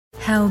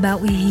How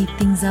about we heat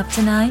things up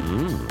tonight?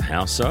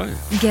 How so?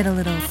 Get a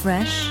little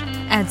fresh,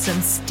 add some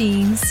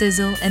steam,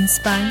 sizzle, and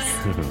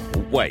spice.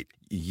 Wait,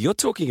 you're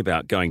talking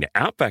about going to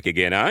Outback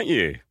again, aren't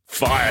you?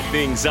 Fire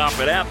things up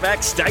at Outback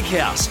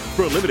Steakhouse.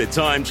 For a limited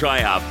time,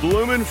 try our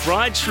bloomin'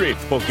 fried shrimp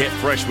or get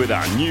fresh with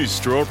our new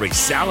strawberry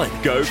salad.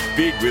 Go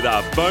big with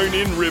our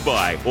bone-in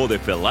ribeye or the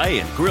filet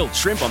and grilled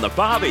shrimp on the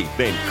barbie.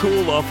 Then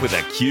cool off with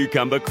a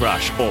cucumber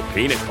crush or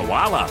peanut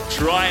koala.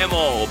 Try them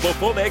all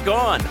before they're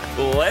gone.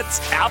 Let's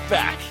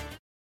Outback.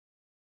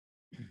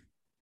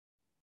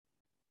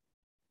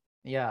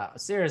 Yeah,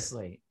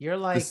 seriously. You're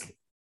like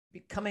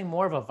becoming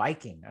more of a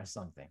Viking or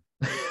something.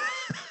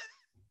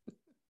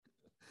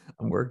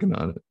 I'm working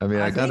on it. I mean,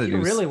 I got to do.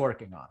 You're really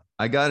working on it.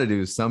 I got to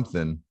do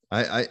something.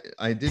 I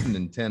didn't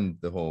intend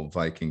the whole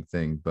Viking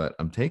thing, but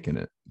I'm taking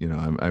it. You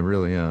know, I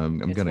really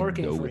am. I'm going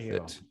to go with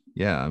it.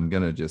 Yeah, I'm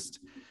going to just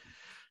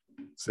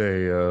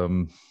say,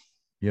 you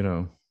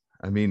know,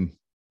 I mean,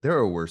 there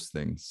are worse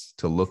things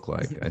to look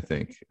like, I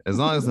think, as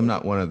long as I'm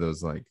not one of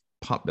those like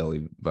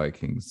potbelly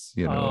Vikings,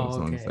 you know, as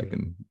long as I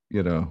can,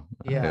 you know,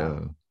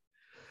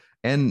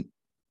 and,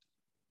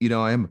 you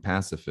know, I am a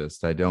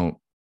pacifist. I don't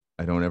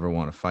ever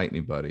want to fight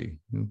anybody,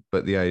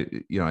 but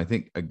I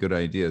think a good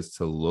idea is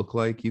to look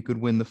like you could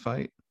win the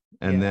fight,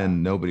 and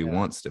then nobody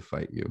wants to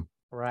fight you.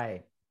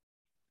 Right.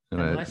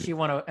 And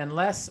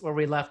unless where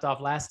we left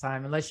off last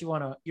time,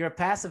 you're a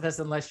pacifist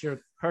unless you're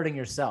hurting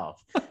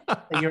yourself.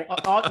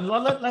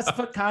 Let's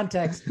put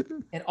context,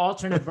 an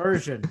alternate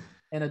version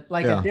in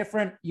a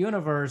different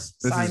universe.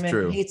 This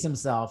Simon hates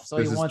himself, so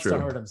he wants to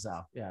hurt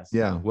himself. Yes.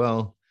 Yeah.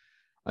 Well,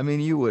 I mean,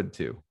 you would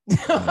too,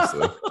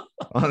 honestly.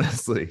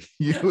 Honestly,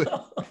 you would.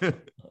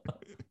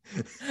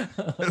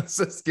 Let's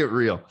just get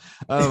real.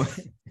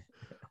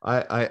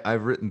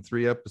 I've written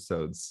 3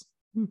 episodes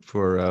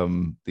for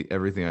the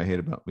Everything I Hate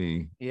About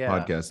Me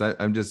podcast.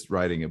 I'm just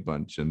writing a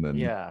bunch, and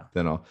then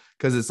I'll,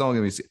 because it's all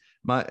gonna be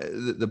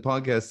the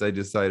podcast. I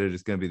decided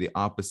is gonna be the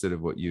opposite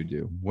of what you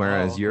do.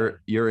 Whereas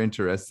you're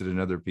interested in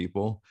other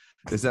people.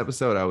 This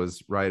episode I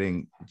was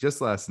writing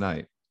just last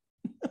night.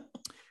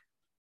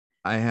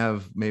 I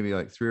have maybe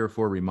like 3 or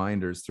 4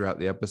 reminders throughout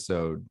the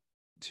episode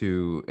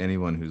to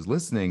anyone who's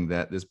listening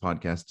that this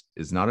podcast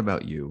is not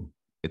about you,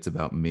 it's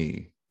about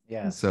me.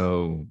 Yeah.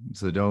 So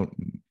don't,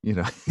 you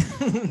know,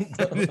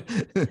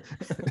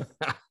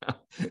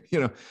 you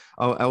know,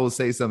 I will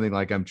say something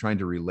like I'm trying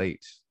to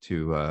relate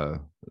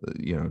to,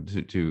 you know,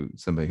 to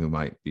somebody who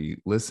might be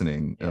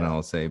listening, and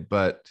I'll say,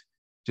 but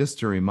just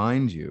to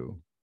remind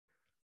you,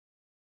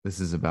 this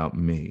is about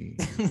me.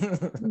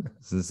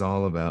 This is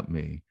all about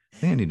me. I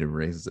think I need to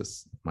raise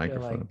this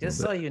microphone. Like, just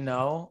so you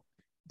know,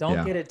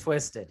 don't get it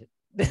twisted.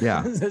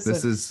 Yeah,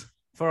 this is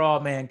for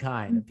all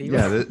mankind.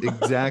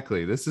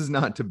 Exactly. This is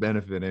not to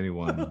benefit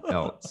anyone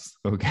else.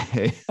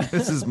 Okay,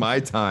 this is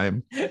my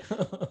time.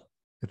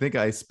 I think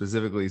I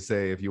specifically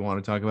say, if you want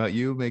to talk about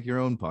you, make your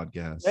own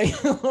podcast.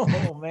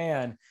 Oh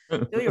man,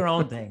 do your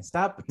own thing.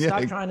 Stop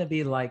trying to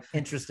be like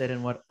interested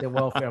in what the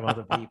welfare of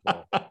other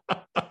people.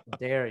 How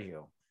dare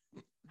you?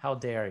 How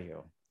dare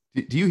you?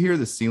 Do you hear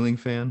the ceiling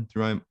fan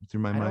through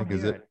my mic?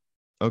 Is it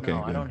okay?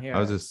 No, I don't hear.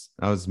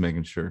 I was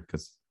making sure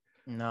because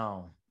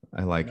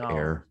I like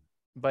air.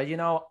 But you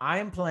know,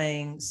 I'm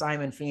playing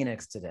Simon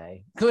Phoenix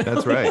today.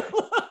 That's right.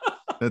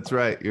 That's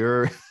right.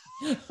 You're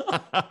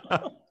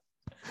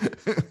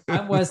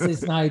I'm Wesley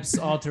Snipes'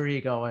 alter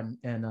ego and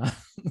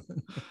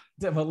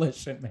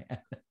Demolition Man.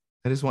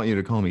 I just want you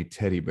to call me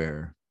Teddy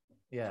Bear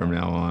from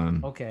now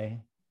on. Okay.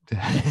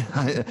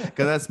 Because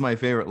that's my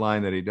favorite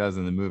line that he does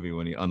in the movie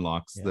when he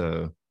unlocks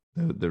the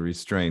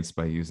restraints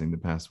by using the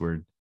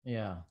password.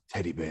 Yeah.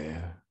 Teddy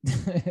Bear.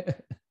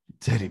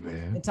 Teddy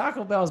Bear. And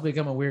Taco Bell's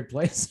become a weird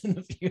place in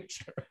the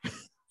future.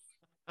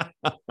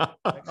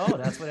 Like, oh,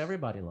 that's what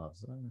everybody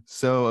loves.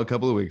 So a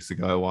couple of weeks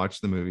ago, I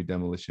watched the movie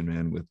Demolition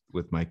Man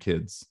with my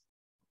kids.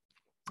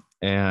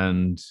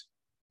 And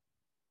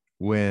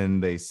when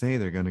they say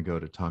they're going to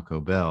go to Taco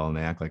Bell and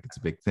they act like it's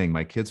a big thing,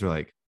 my kids are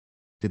like,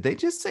 did they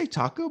just say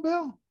Taco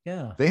Bell?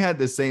 Yeah. They had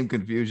the same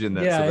confusion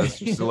that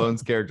Sylvester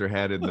Stallone's character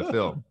had in the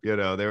film. You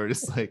know, they were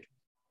just like,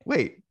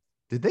 wait,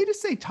 did they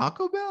just say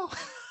Taco Bell?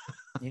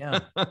 Yeah.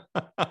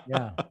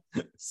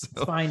 So,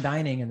 it's fine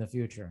dining in the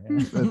future.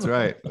 Yeah. That's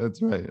right.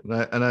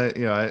 And I,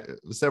 you know,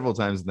 several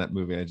times in that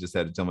movie, I just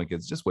had to tell my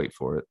kids, just wait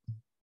for it.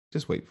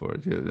 Just wait for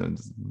it. You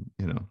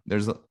know,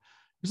 there's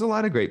a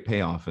lot of great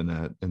payoff in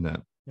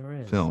that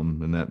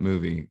film, in that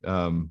movie.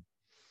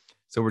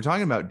 So we're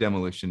talking about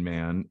Demolition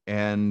Man,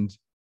 and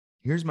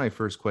here's my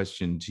first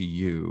question to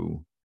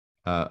you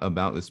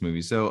about this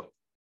movie. So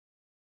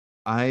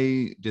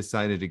I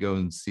decided to go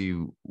and see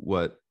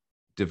what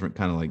different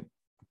kind of like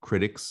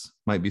critics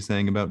might be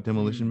saying about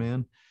Demolition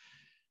Man.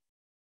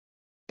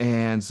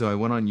 And so I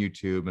went on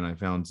YouTube and I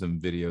found some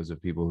videos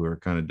of people who are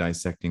kind of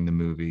dissecting the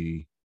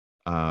movie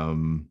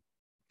from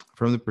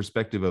the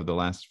perspective of the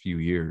last few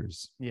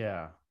years.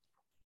 Yeah.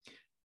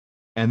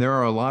 And there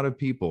are a lot of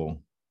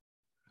people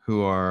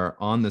who are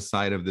on the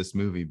side of this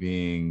movie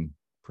being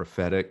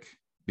prophetic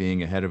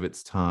being ahead of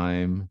its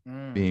time,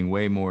 being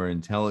way more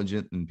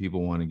intelligent than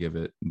people want to give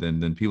it,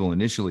 than people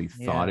initially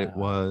thought it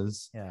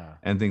was,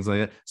 and things like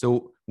that.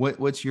 So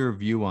what's your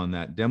view on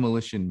that?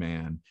 Demolition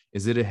Man,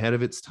 is it ahead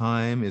of its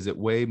time? Is it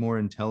way more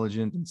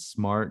intelligent and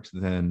smart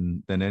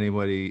than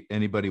anybody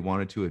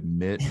wanted to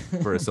admit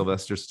for a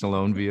Sylvester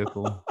Stallone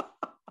vehicle?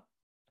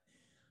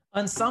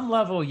 On some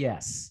level,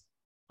 yes.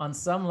 On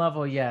some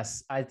level,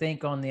 yes. I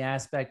think on the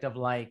aspect of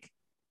like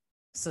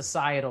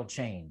societal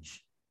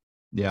change.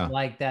 Yeah.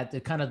 Like that, the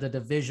kind of the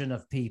division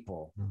of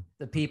people,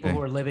 the people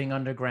who are living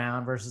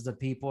underground versus the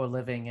people who are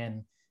living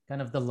in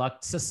kind of the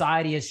luck.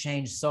 Society has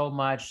changed so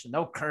much,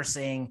 no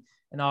cursing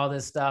and all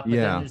this stuff. But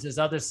then there's this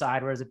other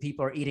side where the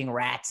people are eating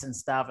rats and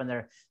stuff and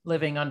they're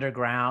living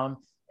underground.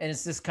 And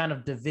it's this kind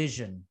of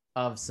division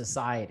of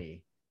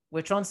society,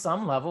 which on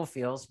some level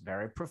feels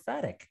very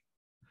prophetic.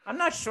 I'm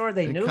not sure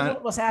they knew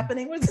what was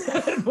happening with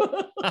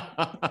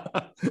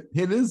that.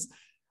 It is.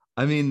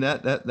 I mean,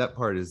 that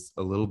part is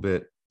a little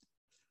bit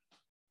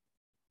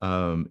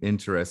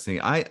interesting.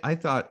 I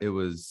thought it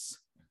was,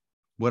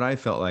 what I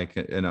felt like,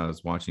 and I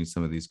was watching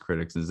some of these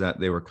critics, is that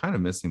they were kind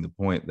of missing the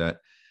point that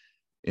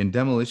in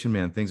Demolition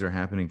Man, things are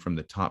happening from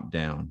the top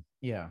down.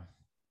 Yeah.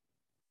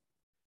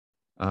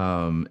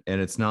 And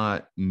it's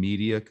not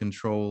media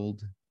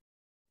controlled.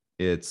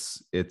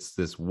 It's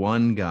this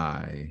one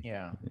guy.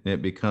 Yeah. And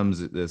it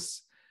becomes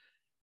this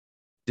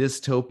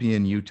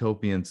dystopian,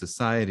 utopian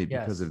society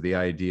because of the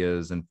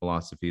ideas and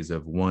philosophies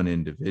of one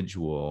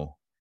individual.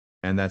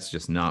 And that's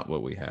just not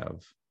what we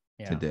have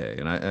today.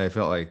 And I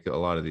felt like a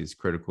lot of these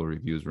critical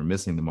reviews were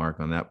missing the mark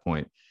on that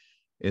point,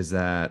 is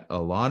that a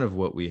lot of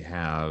what we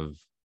have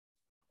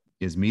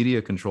is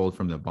media controlled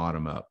from the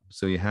bottom up.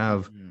 So you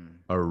have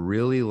a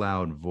really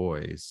loud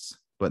voice,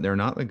 but they're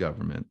not the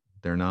government.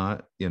 They're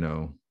not,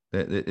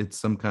 it's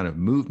some kind of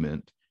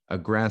movement, a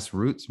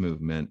grassroots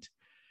movement.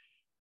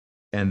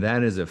 And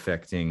that is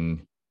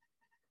affecting,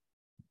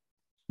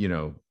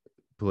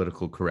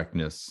 political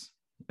correctness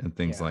and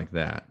things like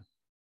that.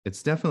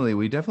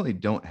 We definitely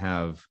don't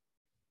have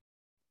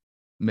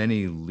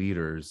many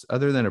leaders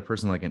other than a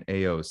person like an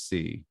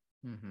AOC,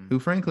 who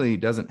frankly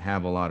doesn't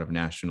have a lot of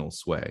national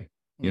sway.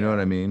 You know what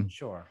I mean?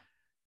 Sure.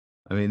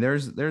 I mean,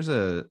 there's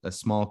a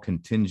small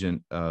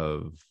contingent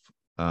of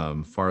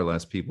far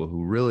less people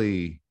who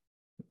really,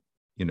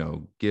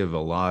 give a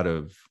lot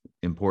of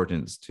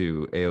importance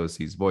to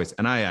AOC's voice.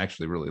 And I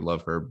actually really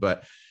love her,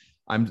 but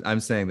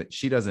I'm saying that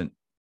she doesn't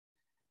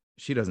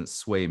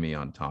sway me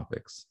on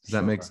topics. Does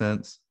that make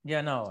sense? Yeah,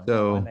 no,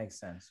 that makes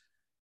sense.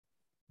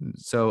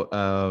 So,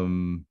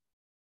 and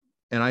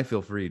I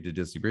feel free to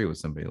disagree with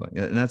somebody like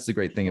that. And that's the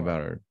great thing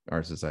about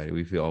our society.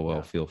 We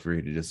feel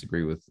free to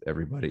disagree with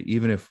everybody.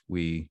 Even if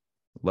we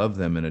love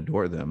them and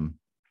adore them,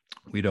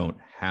 we don't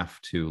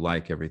have to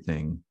like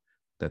everything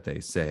that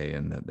they say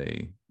and that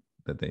they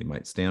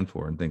might stand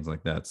for and things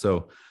like that.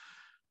 So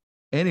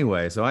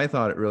anyway, so I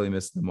thought it really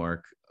missed the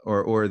mark,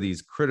 or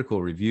these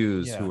critical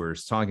reviews who were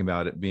talking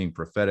about it being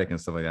prophetic and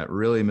stuff like that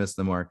really missed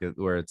the mark,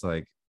 where it's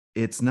like,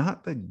 it's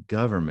not the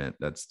government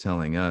that's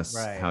telling us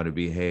how to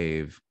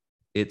behave.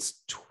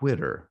 It's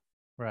Twitter.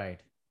 Right.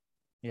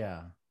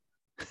 Yeah.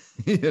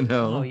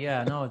 Oh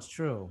yeah, no, it's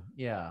true.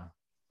 Yeah.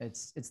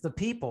 It's the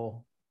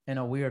people in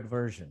a weird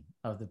version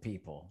of the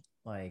people.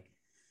 Like,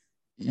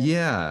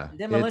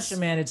 Demolition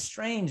Man, it's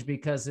strange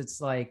because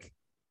it's like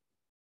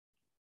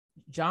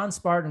John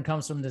Spartan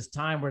comes from this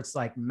time where it's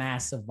like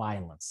massive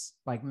violence.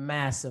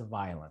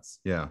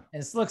 Yeah.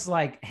 And it looks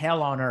like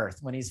hell on earth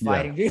when he's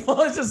fighting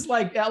people. It's just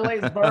like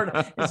LA's burning.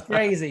 It's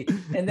crazy.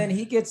 And then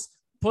he gets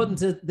put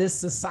into this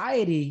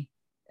society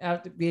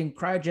after being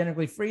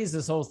cryogenically freeze,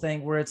 this whole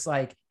thing where it's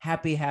like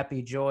happy,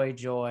 happy, joy,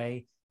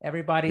 joy.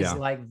 Everybody's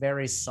like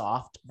very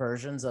soft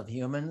versions of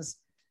humans.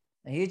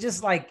 And he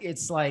just like,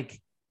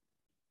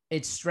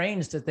 it's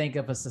strange to think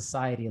of a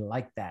society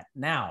like that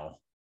now.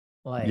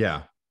 Like,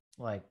 no.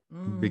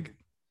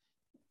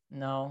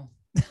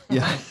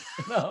 Yeah.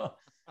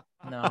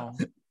 no.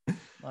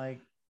 Like,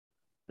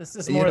 this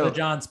is more the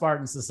John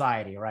Spartan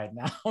society right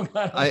now.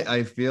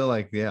 I feel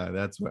like,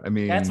 that's what I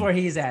mean. That's where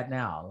he's at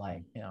now.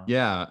 Like,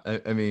 Yeah.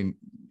 I mean,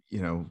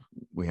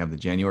 we have the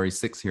January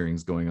 6th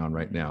hearings going on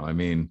right now. I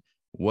mean,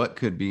 what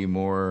could be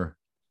more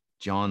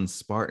John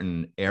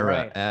Spartan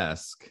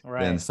era-esque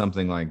than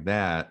something like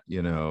that?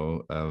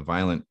 A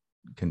violent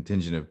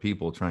contingent of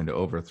people trying to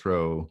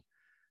overthrow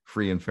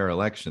free and fair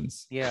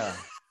elections. Yeah.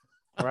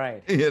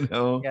 Right.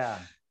 Yeah.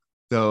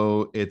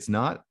 So it's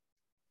not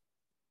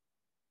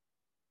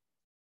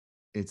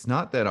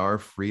that our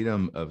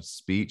freedom of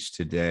speech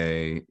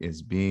today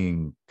is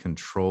being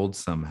controlled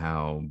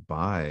somehow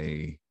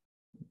by,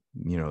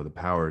 the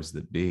powers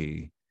that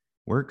be.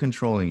 We're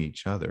controlling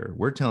each other.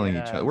 We're telling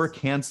each other, we're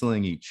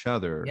canceling each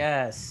other.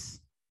 Yes.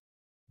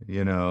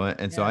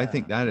 And so I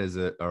think that is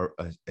a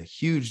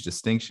huge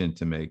distinction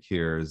to make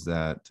here, is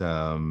that,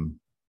 I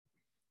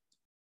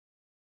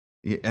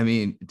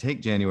mean,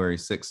 take January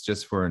 6th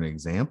just for an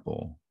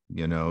example.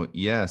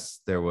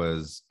 Yes, there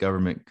was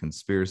government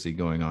conspiracy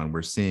going on.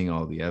 We're seeing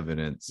all the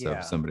evidence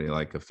of somebody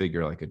like a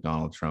figure like a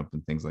Donald Trump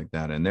and things like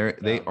that. And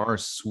they are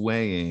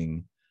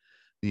swaying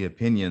the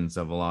opinions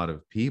of a lot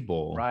of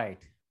people. Right.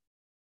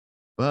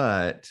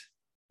 But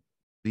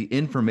the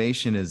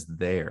information is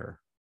there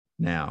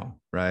now,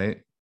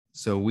 right?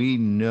 So we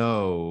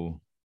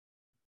know,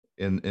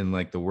 in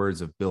like the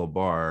words of Bill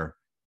Barr,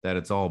 that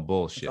it's all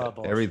bullshit.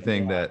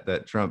 Everything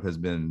that Trump has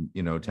been,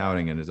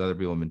 touting and his other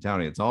people have been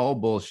touting, it's all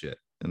bullshit.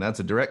 And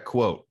that's a direct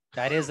quote.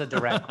 That is a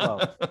direct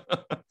quote.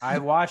 I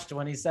watched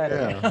when he said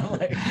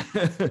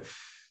it.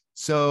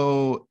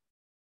 So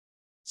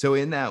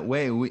in that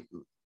way,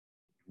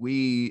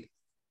 we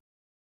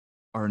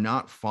are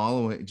not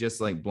following, just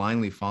like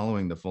blindly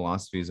following the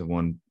philosophies of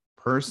one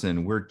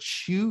person. We're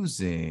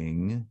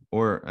choosing,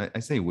 or I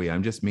say we,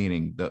 I'm just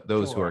meaning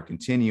those who are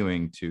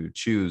continuing to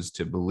choose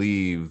to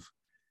believe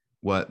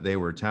what they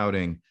were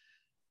touting.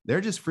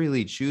 They're just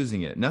freely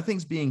choosing it.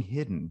 Nothing's being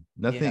hidden.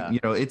 Nothing,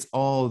 it's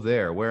all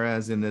there.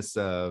 Whereas in this,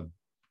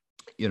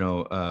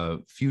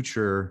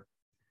 future,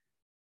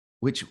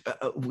 which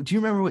do you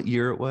remember what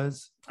year it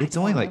was? It's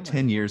only like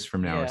 10 years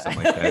from now or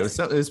something like that. It was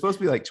supposed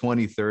to be like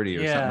 2030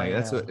 or something like that.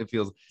 That's what it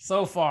feels.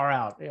 So far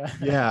out.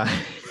 Yeah.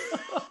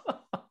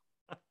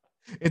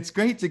 It's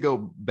great to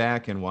go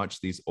back and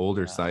watch these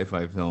older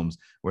sci-fi films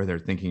where they're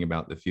thinking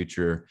about the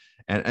future.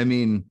 And I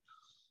mean,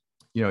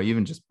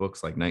 even just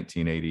books like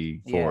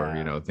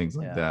 1984, things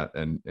like that.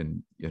 And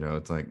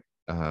it's like,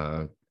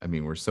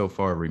 we're so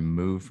far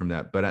removed from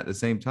that. But at the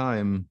same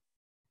time,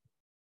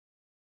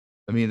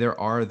 there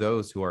are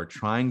those who are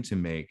trying to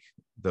make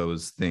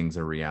those things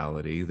a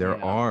reality.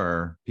 There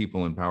are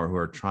people in power who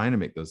are trying to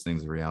make those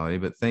things a reality.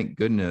 But thank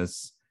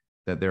goodness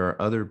that there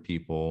are other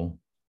people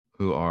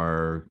who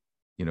are,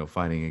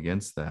 fighting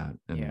against that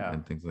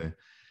and things like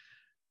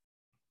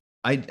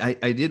that.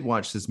 I did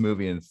watch this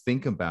movie and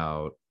think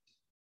about,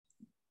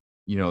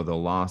 the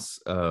loss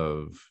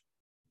of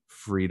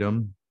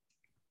freedom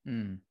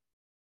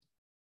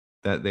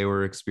that they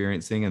were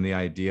experiencing, and the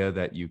idea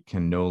that you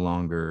can no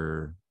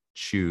longer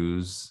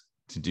choose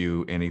to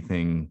do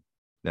anything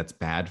that's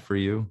bad for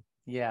you.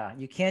 Yeah,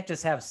 you can't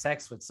just have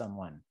sex with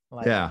someone.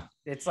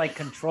 It's like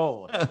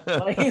controlled.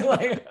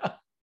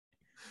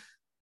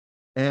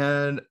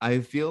 And I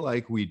feel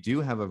like we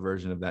do have a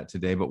version of that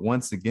today, but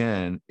once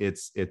again,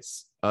 it's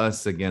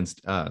us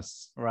against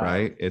us,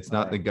 right? It's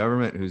not the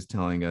government who's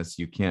telling us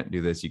you can't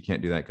do this, you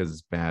can't do that because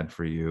it's bad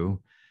for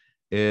you.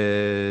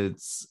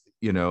 It's,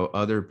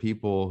 other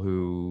people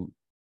who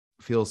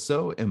feel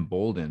so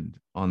emboldened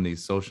on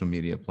these social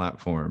media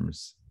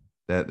platforms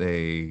that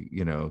they,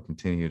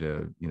 continue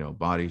to,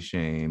 body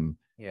shame,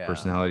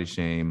 personality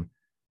shame,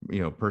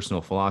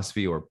 personal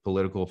philosophy or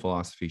political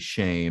philosophy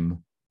shame,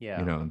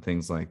 and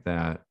things like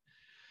that.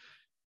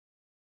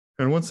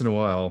 And once in a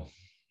while,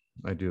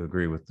 I do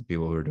agree with the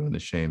people who are doing the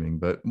shaming,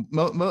 but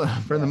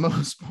for the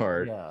most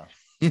part,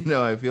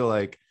 I feel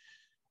like,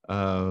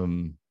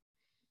 why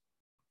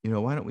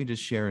don't we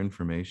just share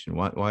information?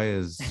 Why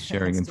is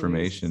sharing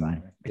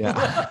information?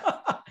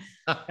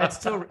 That's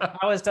too. I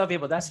always tell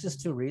people that's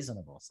just too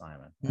reasonable,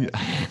 Simon.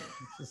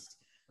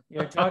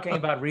 You're talking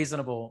about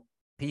reasonable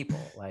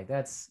people. Like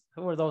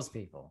who are those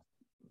people?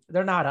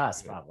 They're not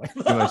us, probably.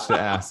 Too much to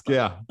ask.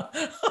 Yeah.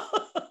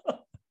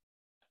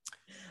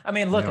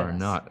 Look at us.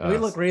 Not do we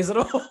look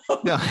reasonable?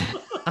 Yeah.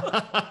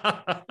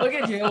 Look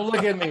at you.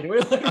 Look at me. Do we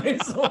look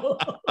reasonable?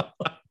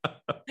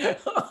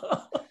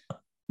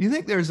 You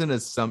think there's an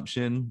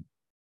assumption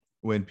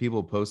when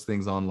people post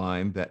things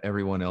online that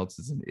everyone else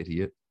is an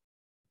idiot?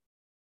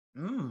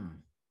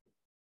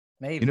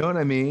 Maybe. You know what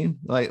I mean?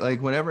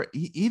 Like whenever,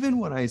 even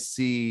when I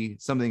see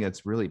something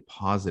that's really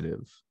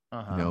positive,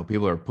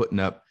 people are putting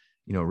up,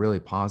 really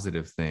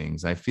positive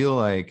things. I feel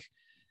like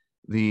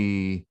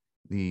it's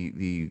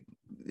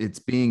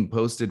being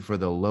posted for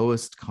the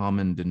lowest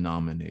common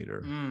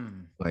denominator.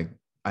 Like,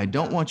 I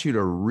don't want you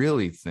to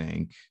really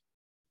think.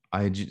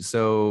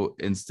 So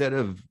instead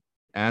of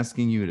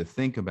asking you to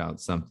think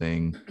about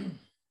something,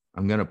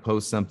 I'm going to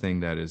post something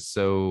that is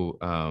so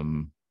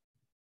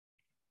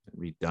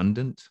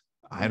redundant.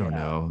 I don't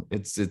know.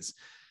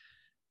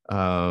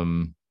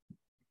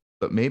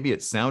 But maybe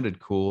it sounded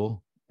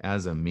cool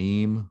as a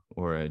meme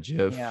or a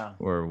GIF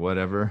or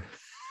whatever.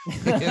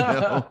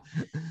 But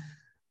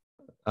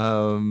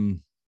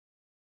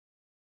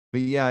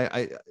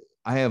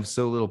I have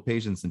so little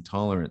patience and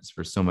tolerance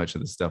for so much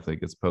of the stuff that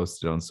gets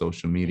posted on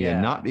social media,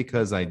 not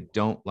because I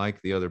don't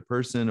like the other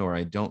person or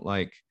I don't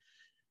like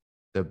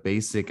the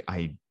basic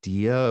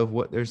idea of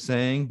what they're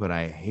saying, but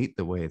I hate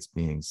the way it's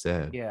being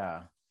said.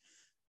 Yeah.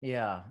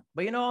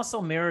 But,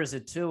 also mirrors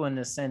it too, in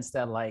the sense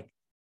that, like,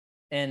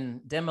 in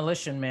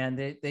Demolition Man,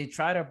 they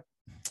try to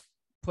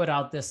put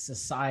out this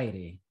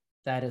society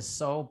that is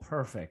so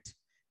perfect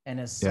and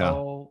is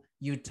so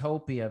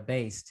utopia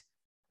based.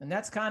 And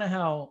that's kind of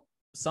how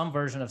some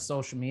version of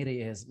social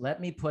media is. Let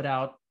me put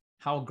out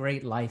how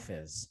great life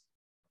is.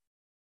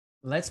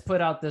 Let's put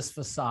out this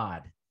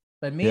facade.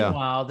 But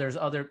meanwhile, there's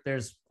a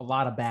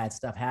lot of bad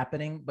stuff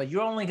happening, but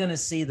you're only going to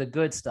see the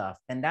good stuff.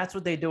 And that's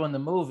what they do in the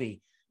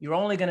movie. you're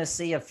only going to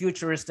see a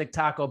futuristic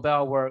Taco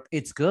Bell where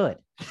it's good.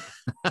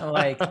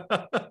 Like,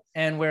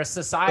 and where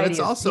society but it's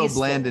is also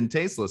peaceful. Bland and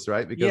tasteless,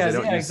 right? Because they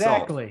don't use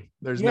exactly. Salt.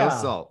 There's no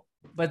salt.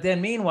 But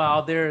then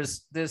meanwhile,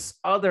 there's this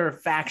other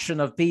faction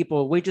of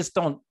people. We just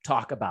don't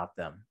talk about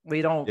them.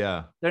 We don't,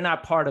 they're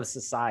not part of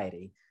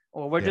society.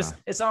 Or we're just,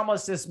 it's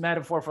almost this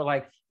metaphor for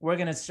like, we're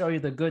going to show you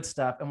the good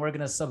stuff and we're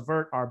going to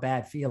subvert our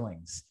bad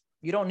feelings.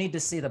 You don't need to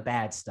see the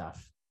bad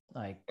stuff.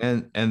 Like,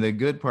 and the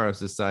good part of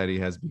society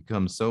has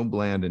become so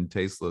bland and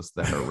tasteless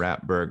that a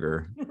wrap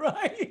burger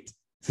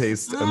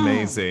tastes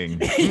amazing.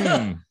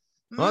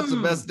 Well, that's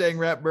the best dang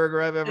wrap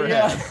burger I've ever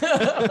had.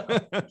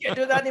 Can't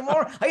do that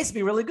anymore. I used to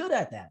be really good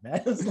at that,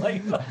 man. It's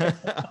like,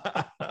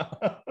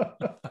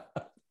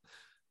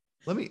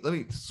 let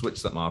me switch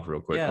something off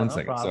real quick. One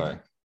second. Problem. Sorry.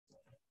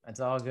 That's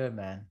all good,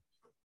 man.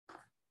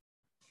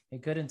 He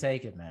couldn't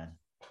take it, man.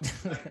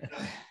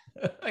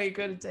 He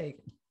couldn't take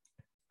it.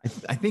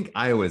 I think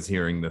I was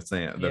hearing the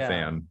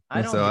fan.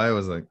 I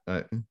was like,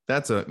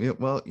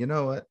 well, you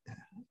know what?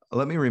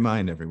 Let me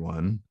remind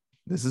everyone,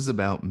 this is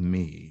about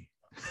me.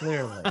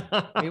 Clearly.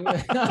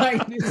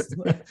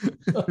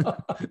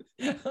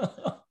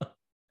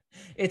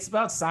 It's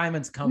about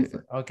Simon's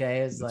comfort.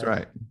 Okay. That's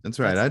right. That's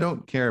right. I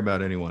don't care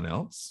about anyone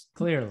else.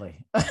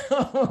 Clearly.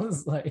 I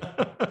was like,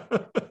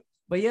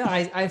 but yeah,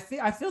 I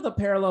feel the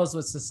parallels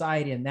with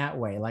society in that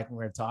way. Like when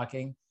we were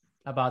talking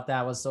about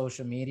that with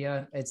social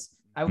media,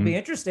 I would be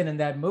interested in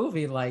that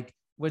movie. Like,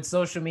 would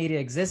social media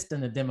exist in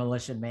the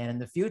Demolition Man in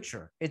the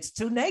future? It's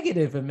too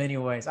negative in many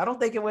ways. I don't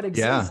think it would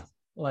exist. Yeah.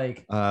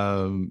 Like,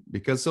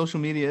 because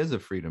social media is a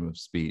freedom of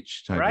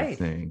speech type of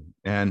thing.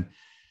 And,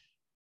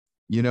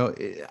 you know,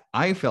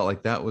 I felt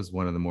like that was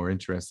one of the more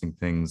interesting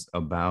things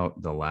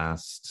about the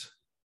last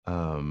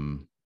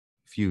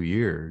few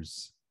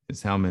years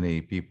is how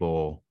many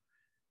people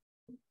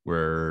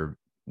were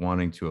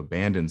wanting to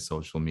abandon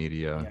social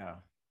media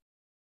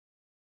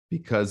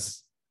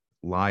because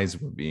lies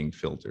were being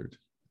filtered.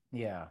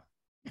 Yeah.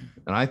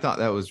 And I thought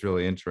that was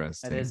really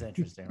interesting. That is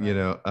interesting. Right? You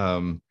know,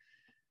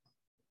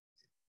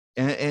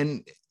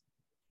 and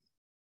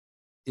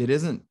it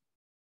isn't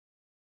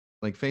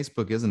like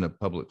Facebook isn't a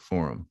public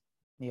forum.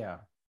 Yeah.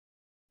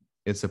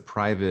 It's a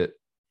private,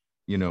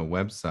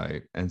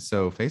 website. And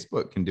so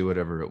Facebook can do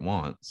whatever it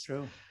wants.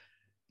 True.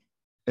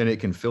 And it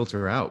can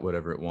filter out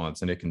whatever it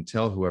wants, and it can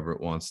tell whoever it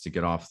wants to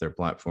get off their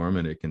platform,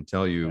 and it can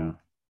tell you,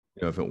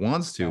 if it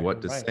wants to,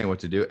 what to say, what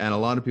to do. And a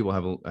lot of people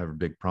have a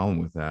big problem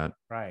with that.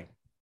 Right.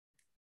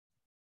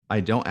 I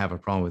don't have a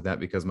problem with that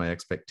because my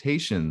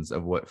expectations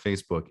of what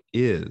Facebook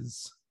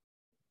is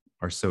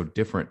are so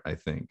different, I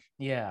think.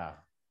 Yeah.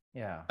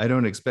 Yeah. I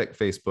don't expect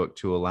Facebook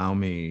to allow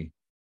me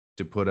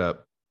to put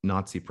up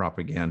Nazi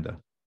propaganda.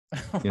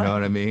 You know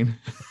what I mean?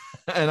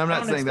 And I'm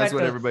not saying that's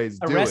what everybody's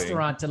doing. A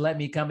restaurant to let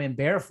me come in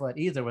barefoot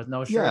either with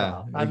no shirt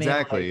on.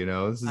 Exactly.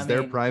 This is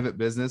their private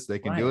business. They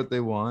can do what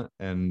they want.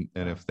 And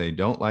if they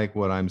don't like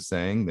what I'm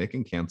saying, they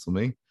can cancel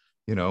me,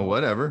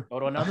 whatever. Go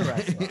to another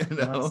restaurant.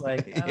 It's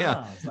like,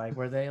 it's like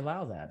where they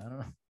allow that. I don't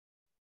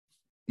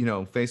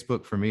know.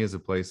 Facebook for me is a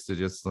place to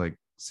just like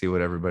see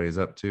what everybody's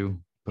up to,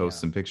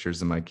 post some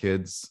pictures of my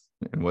kids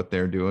and what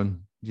they're doing,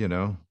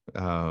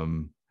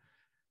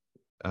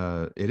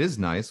 it is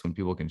nice when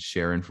people can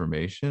share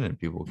information and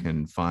people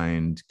can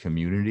find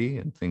community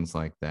and things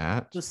like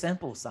that. Too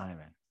simple,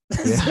 Simon.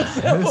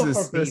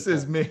 This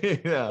is me.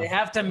 Yeah. They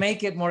have to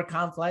make it more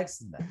complex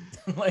than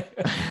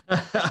that.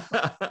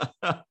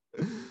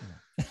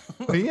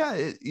 But yeah,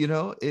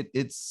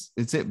 it's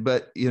it.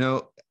 But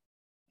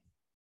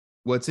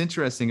what's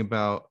interesting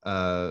about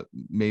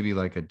maybe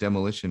like a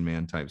Demolition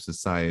Man type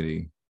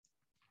society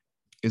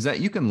is that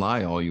you can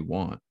lie all you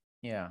want.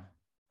 Yeah.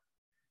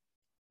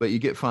 But you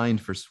get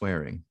fined for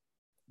swearing.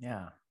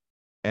 Yeah.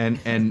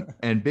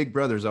 And Big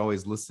Brother's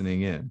always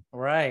listening in.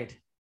 Right.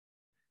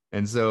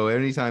 And so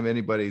anytime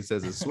anybody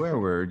says a swear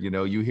word,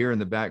 you hear in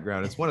the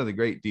background, it's one of the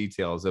great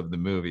details of the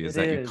movie is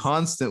you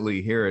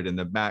constantly hear it in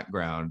the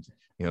background.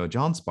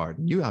 John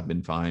Spartan, you have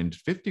been fined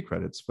 50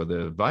 credits for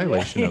the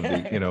violation of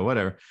the,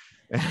 whatever.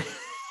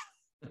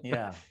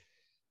 Yeah.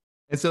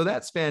 And so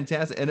that's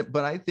fantastic.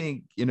 But I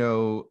think,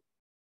 of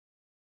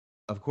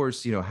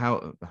course,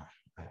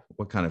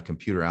 what kind of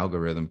computer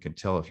algorithm can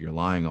tell if you're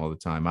lying all the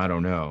time? I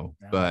don't know.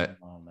 But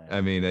I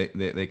mean,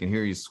 they can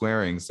hear you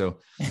swearing. So,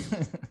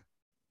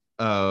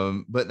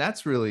 but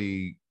that's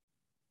really,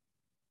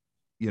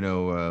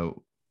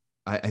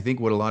 I think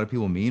what a lot of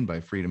people mean by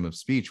freedom of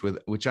speech,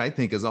 which I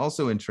think is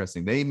also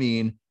interesting. They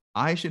mean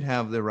I should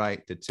have the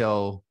right to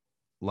tell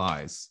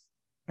lies.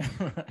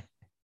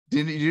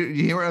 Did you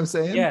hear what I'm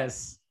saying?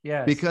 Yes.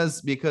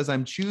 Yes. Because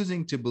I'm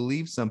choosing to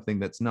believe something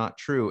that's not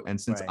true. And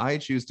since I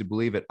choose to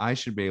believe it, I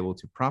should be able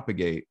to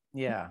propagate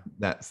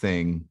that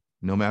thing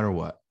no matter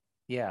what.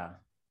 Yeah.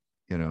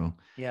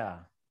 Yeah.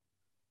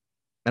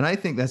 And I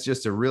think that's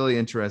just a really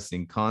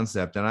interesting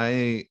concept. And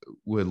I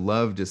would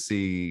love to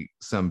see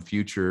some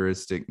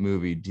futuristic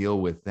movie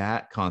deal with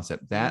that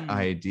concept, that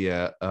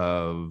idea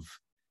of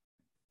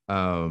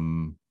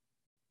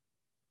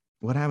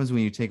what happens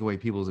when you take away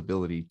people's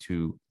ability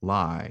to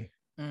lie.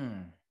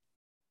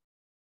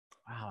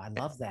 Wow, I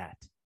love that.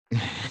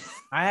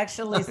 I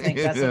actually think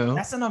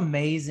that's an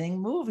amazing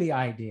movie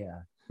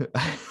idea.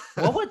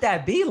 What would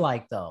that be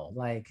like though?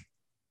 Like,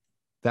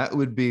 that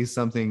would be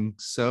something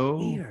so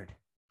weird,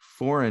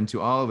 foreign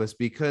to all of us,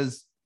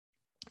 because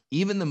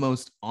even the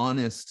most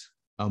honest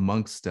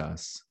amongst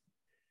us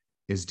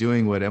is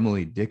doing what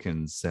Emily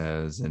Dickinson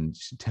says and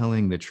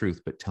telling the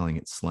truth, but telling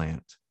it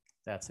slant.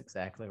 That's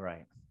exactly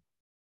right.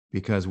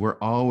 Because we're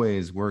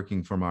always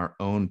working from our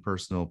own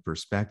personal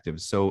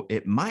perspective. So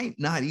it might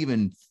not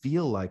even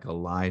feel like a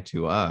lie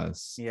to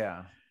us.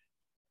 Yeah.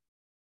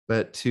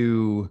 But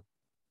to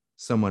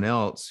someone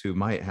else who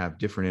might have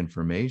different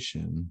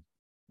information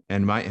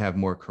and might have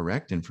more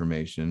correct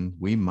information,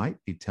 we might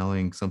be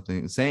saying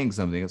something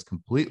that's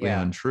completely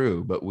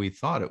untrue, but we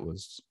thought it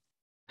was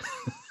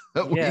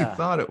we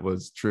thought it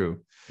was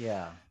true.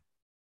 Yeah.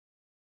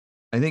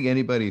 I think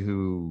anybody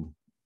who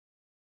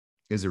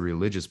is a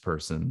religious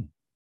person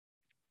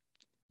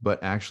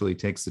but actually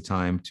takes the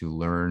time to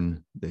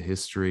learn the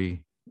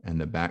history and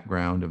the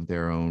background of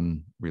their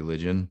own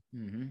religion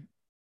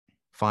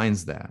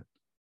finds that.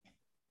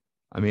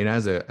 I mean,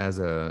 as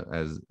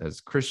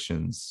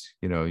Christians,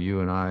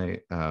 you and I,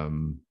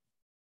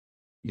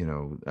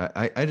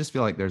 I just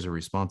feel like there's a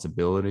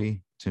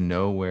responsibility to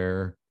know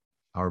where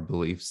our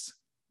beliefs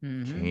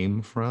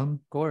came from.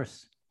 Of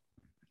course.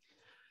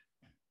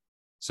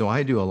 So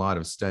I do a lot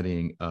of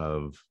studying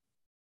of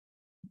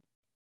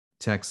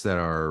texts that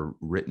are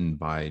written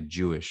by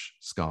Jewish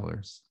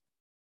scholars,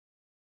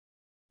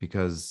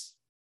 because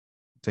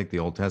take the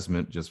Old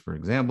Testament, just for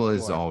example,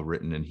 is all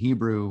written in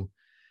Hebrew.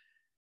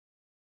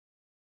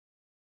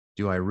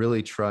 Do I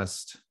really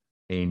trust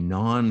a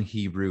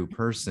non-Hebrew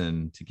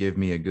person to give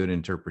me a good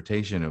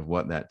interpretation of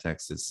what that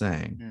text is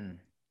saying?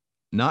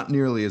 Not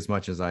nearly as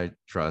much as I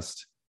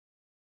trust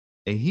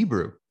a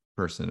Hebrew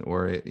person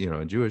or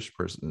a Jewish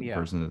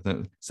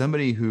person,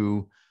 somebody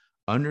who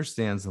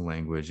understands the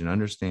language and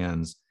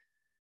understands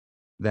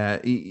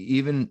that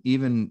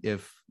even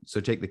if,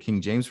 so take the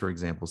King James, for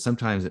example,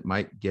 sometimes it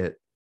might get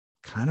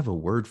kind of a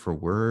word for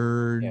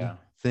word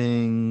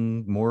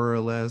thing, more or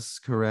less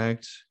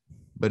correct,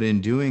 but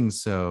in doing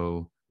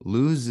so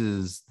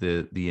loses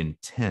the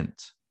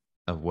intent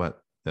of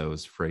what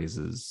those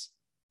phrases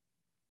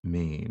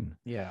mean.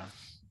 Yeah.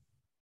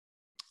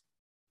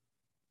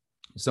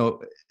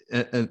 So,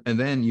 and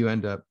then you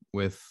end up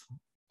with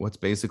what's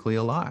basically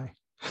a lie.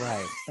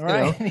 Right.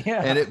 Right.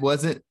 Yeah. And it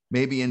wasn't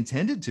maybe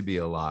intended to be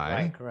a lie.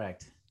 Right.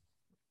 Correct.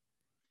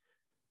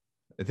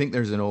 I think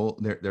there's an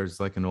old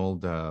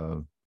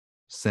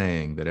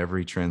saying that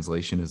every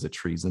translation is a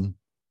treason.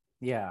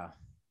 Yeah.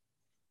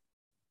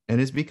 And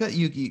it's because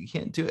you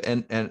can't do it.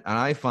 And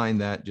I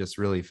find that just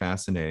really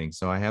fascinating.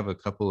 So I have a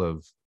couple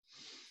of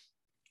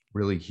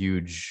really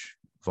huge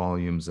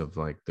volumes of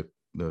like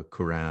the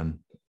Quran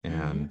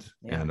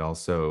and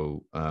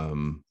also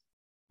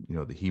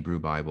the Hebrew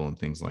Bible and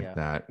things like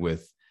that,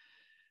 with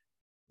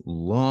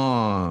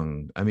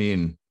long, I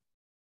mean,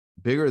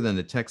 bigger than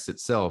the text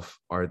itself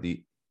are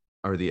the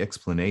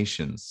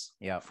explanations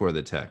for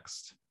the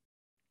text.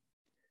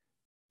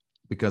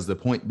 Because the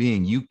point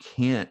being, you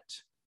can't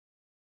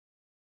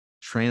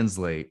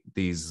translate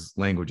these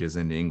languages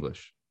into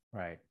English.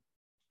 Right.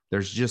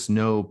 There's just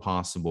no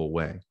possible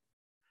way.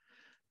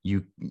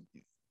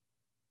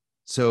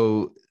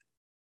 So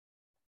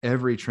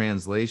every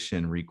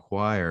translation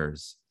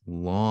requires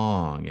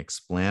long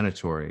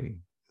explanatory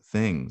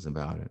things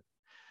about it.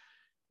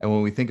 And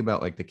when we think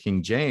about like the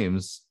King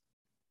James,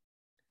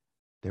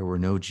 there were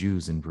no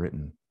Jews in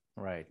Britain.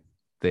 Right.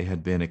 They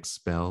had been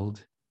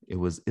expelled. It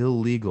was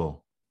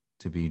illegal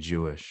to be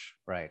Jewish.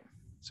 Right.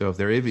 So if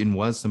there even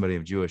was somebody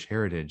of Jewish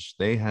heritage,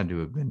 they had to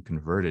have been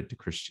converted to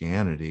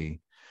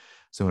Christianity.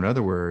 So in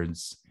other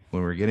words,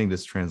 when we're getting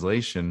this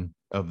translation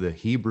of the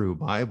Hebrew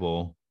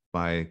Bible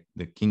by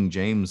the King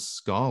James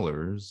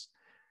scholars,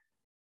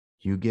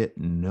 you get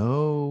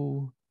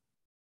no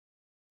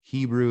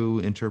Hebrew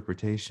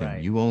interpretation.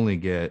 Right. You only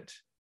get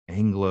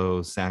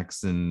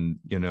Anglo-Saxon,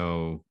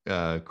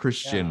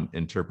 Christian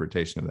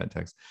interpretation of that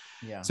text.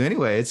 Yeah. So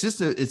anyway,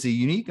 it's a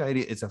unique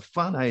idea. It's a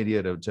fun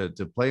idea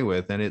to play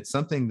with, and it's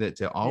something that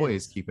to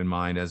always keep in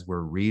mind as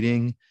we're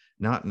reading,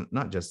 not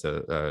just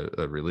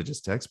a religious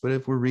text, but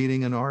if we're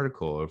reading an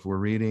article, if we're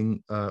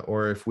reading,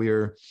 or if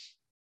we're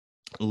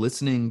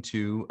listening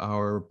to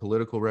our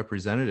political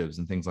representatives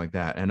and things like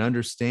that, and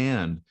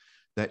understand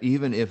that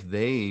even if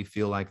they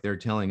feel like they're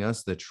telling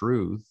us the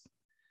truth,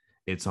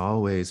 it's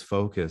always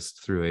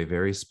focused through a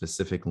very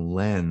specific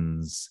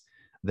lens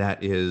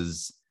that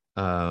is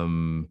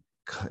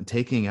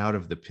cutting out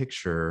of the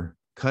picture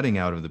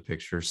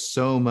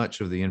so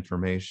much of the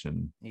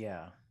information.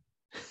 Yeah.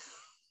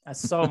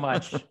 That's so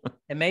much.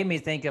 It made me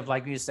think of,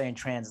 like you were saying,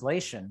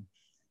 translation.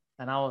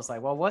 And I was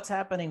like, well, what's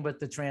happening with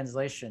the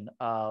translation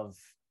of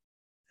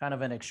kind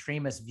of an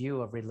extremist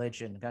view of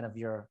religion, kind of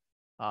your,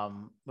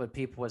 what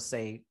people would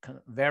say,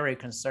 very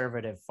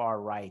conservative,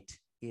 far right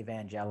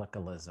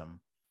evangelicalism,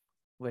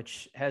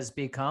 which has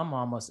become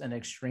almost an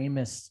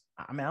extremist.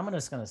 I mean, I'm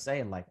just going to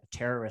say like a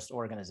terrorist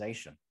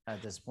organization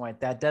at this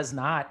point that does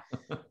not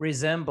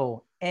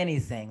resemble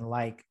anything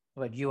like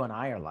what you and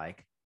I are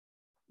like.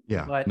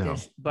 Yeah.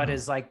 But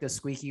it's like the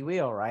squeaky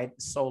wheel, right?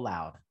 So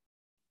loud.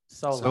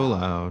 So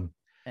loud.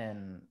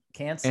 And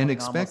canceling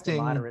expecting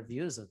almost a lot of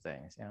reviews of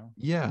things, you know?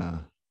 Yeah.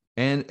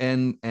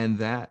 And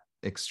that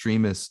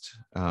extremist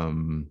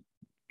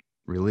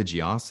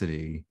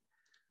religiosity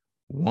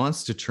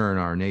wants to turn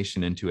our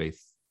nation into a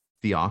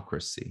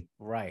theocracy.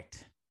 Right.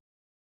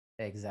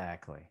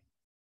 Exactly.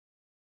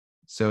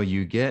 So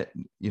you get,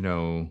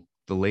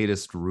 the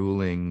latest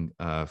ruling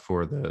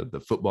for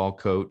the football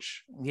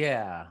coach.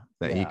 Yeah.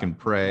 That he can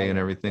pray and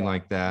everything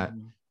like that.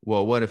 Mm-hmm.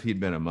 Well, what if he'd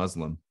been a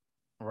Muslim?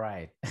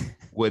 Right.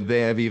 Would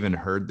they have even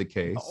heard the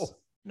case?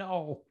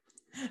 No.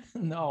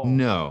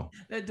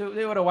 They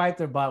would have wiped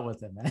their butt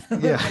with him, man.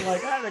 Yeah.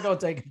 Like, I have to go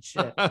take a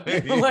shit.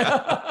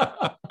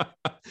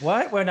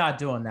 What? We're not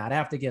doing that. I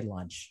have to get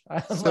lunch.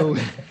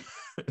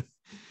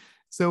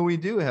 So we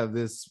do have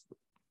this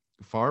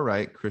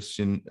far-right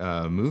Christian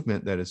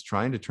movement that is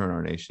trying to turn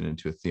our nation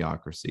into a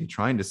theocracy,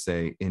 trying to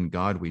say, in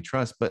God we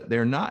trust, but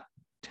they're not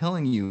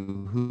telling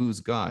you who's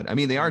God. I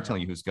mean, they are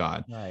telling you who's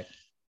God. Right.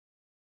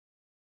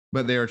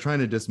 But they are trying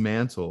to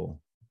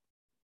dismantle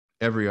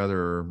every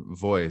other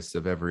voice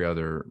of every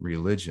other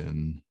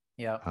religion.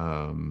 Yeah.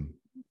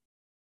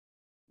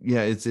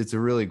 It's a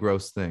really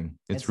gross thing.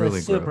 It's really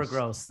a super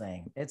gross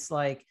thing. It's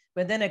like,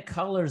 but then it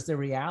colors the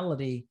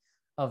reality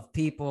of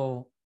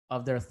people,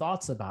 of their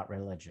thoughts about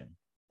religion.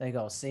 They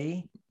go,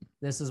 see,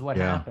 this is what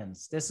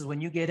happens. This is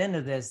when you get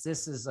into this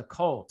is a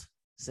cult.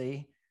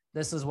 See,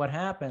 this is what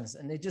happens.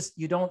 And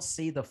you don't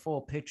see the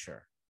full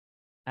picture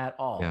at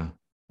all. Yeah.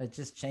 It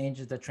just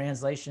changes. The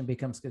translation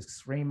becomes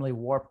extremely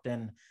warped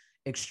and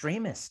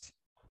extremist,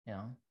 you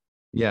know?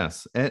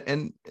 Yes.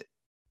 And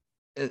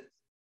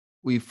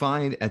we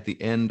find at the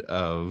end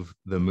of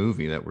the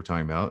movie that we're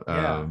talking about,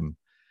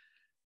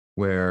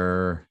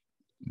 where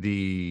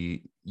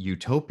the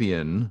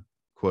utopian,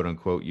 quote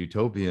unquote,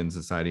 utopian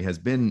society has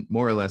been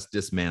more or less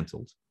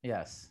dismantled.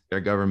 Yes. Their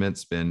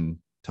government's been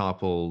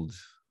toppled,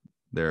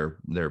 their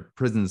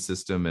prison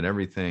system and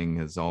everything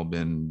has all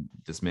been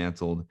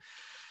dismantled.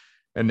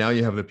 And now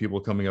you have the people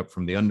coming up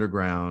from the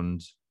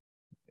underground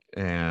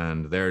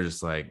and they're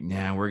just like,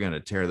 nah, we're going to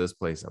tear this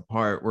place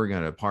apart. We're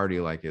going to party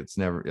like you've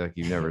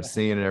never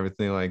seen and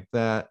everything like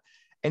that.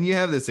 And you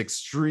have this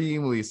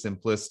extremely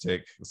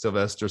simplistic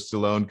Sylvester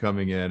Stallone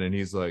coming in and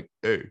he's like,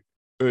 hey,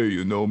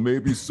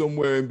 maybe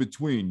somewhere in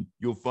between,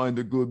 you'll find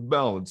a good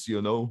balance, Hey,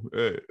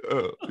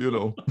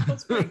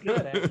 That's pretty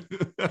good.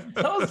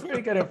 That was a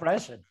pretty good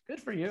impression. Good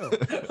for you.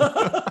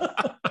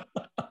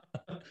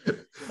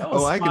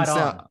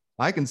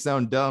 I can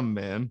sound dumb,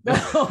 man.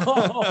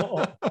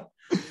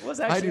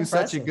 I do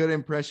such a good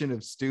impression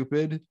of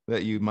stupid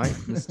that you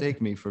might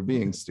mistake me for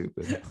being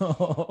stupid.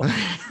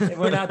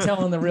 We're not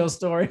telling the real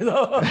story,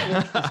 though.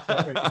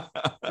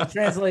 The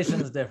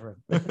translation is different.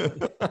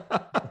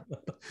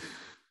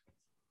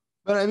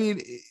 But I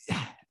mean,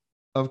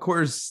 of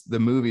course, the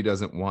movie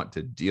doesn't want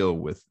to deal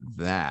with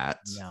that.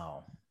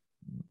 No.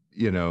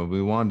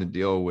 We want to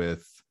deal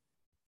with,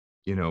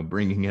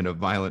 bringing in a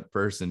violent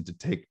person to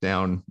take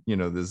down,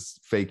 this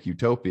fake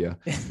utopia.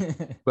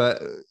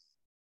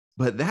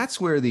 But that's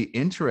where the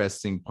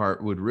interesting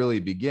part would really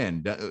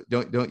begin.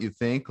 Don't you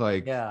think?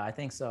 Like, yeah, I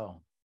think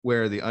so.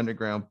 Where the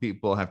underground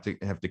people have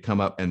to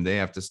come up and they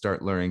have to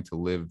start learning to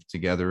live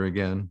together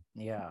again.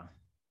 Yeah.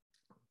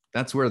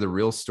 That's where the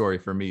real story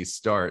for me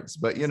starts.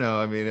 But,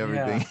 everything.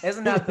 Yeah.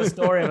 Isn't that the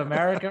story of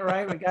America,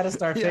 right? We got to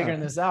start figuring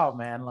this out,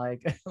 man.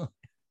 Like,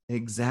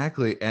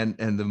 exactly. And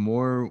the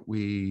more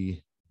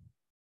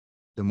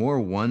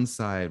one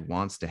side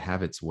wants to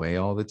have its way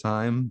all the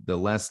time, the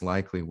less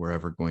likely we're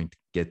ever going to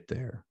get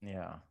there.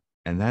 Yeah.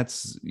 And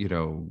that's,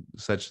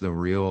 such the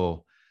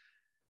real,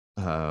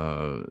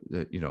 problem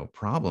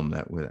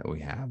that we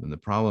have. And the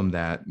problem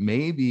that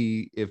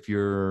maybe if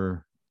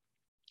you're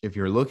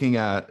looking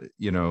at,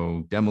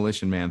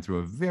 Demolition Man through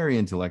a very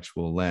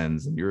intellectual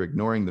lens and you're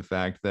ignoring the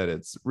fact that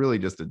it's really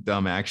just a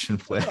dumb action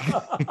flick,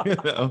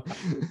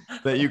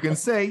 that you can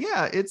say,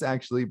 yeah, it's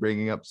actually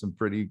bringing up some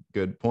pretty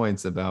good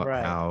points about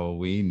how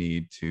we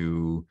need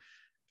to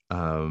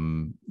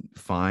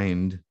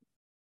find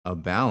a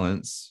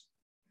balance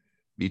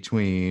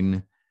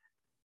between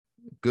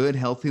good,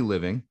 healthy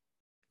living,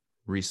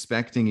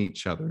 respecting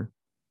each other,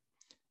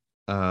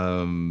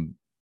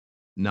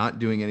 not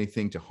doing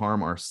anything to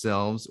harm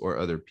ourselves or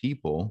other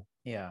people.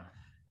 Yeah.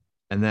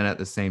 And then at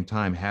the same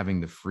time,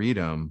 having the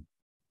freedom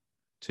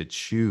to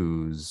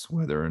choose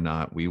whether or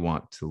not we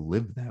want to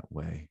live that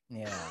way.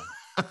 Yeah.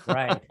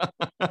 Right.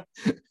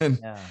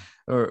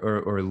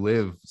 Or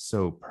live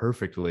so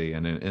perfectly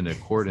and in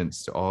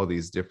accordance to all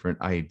these different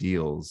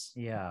ideals.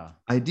 Yeah.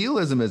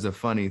 Idealism is a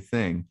funny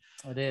thing.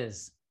 It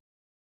is.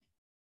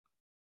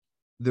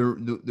 The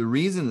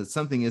reason that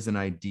something is an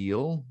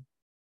ideal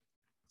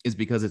is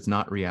because it's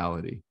not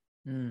reality.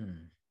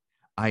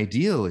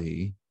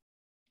 Ideally,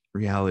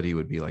 reality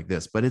would be like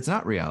this, but it's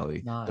not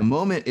reality. The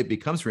moment it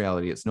becomes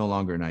reality, it's no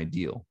longer an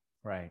ideal.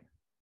 Right.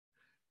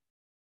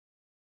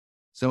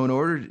 So in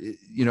order,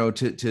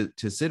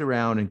 to sit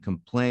around and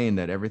complain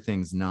that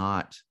everything's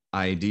not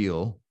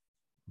ideal,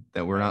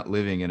 that we're not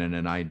living in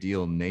an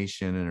ideal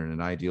nation or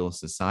an ideal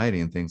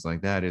society and things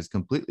like that, is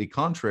completely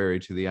contrary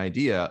to the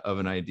idea of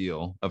an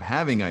ideal, of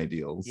having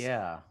ideals.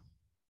 Yeah.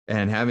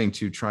 And having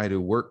to try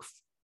to work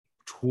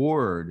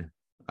toward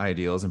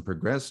ideals and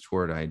progress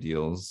toward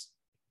ideals,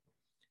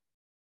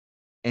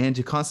 and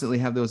to constantly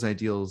have those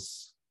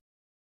ideals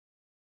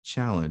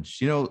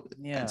challenged.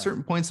 At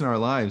certain points in our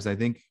lives, I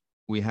think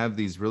we have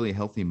these really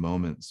healthy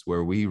moments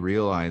where we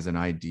realize an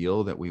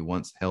ideal that we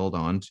once held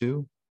on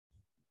to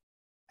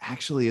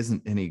actually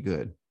isn't any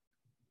good.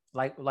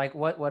 Like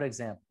what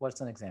example?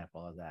 What's an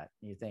example of that,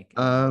 you think?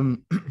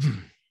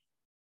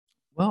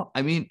 Well,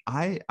 I mean,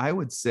 I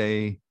would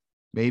say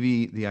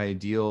maybe the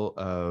ideal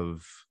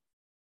of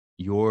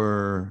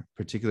your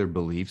particular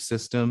belief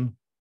system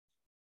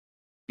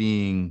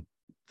being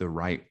the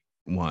right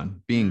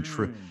one, being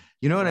true.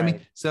 You know what I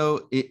mean?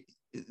 So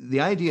the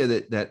idea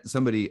that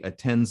somebody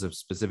attends a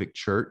specific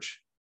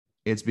church,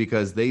 it's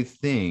because they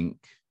think,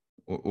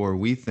 or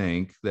we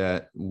think,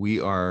 that we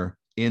are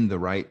in the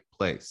right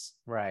place.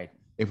 Right.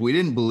 If we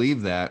didn't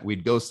believe that,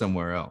 we'd go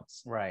somewhere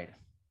else. Right.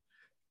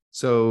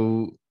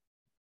 So,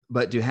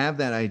 but to have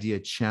that idea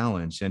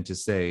challenged and to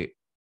say,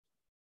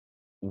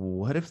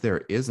 what if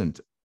there isn't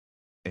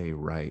a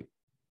right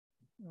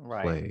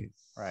place?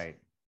 Right.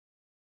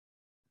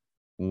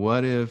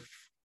 What if,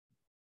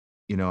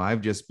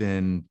 I've just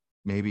been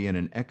maybe in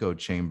an echo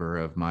chamber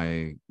of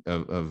my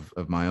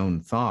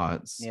own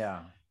thoughts.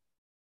 Yeah.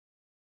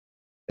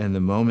 And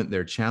the moment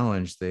they're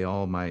challenged, they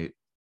all might,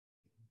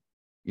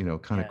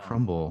 kind of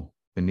crumble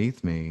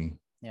beneath me.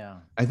 Yeah.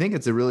 I think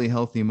it's a really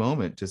healthy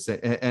moment to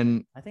say,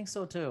 and I think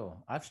so too.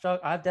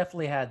 I've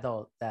definitely had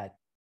that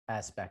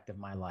aspect of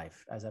my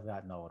life as I've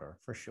gotten older,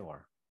 for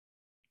sure.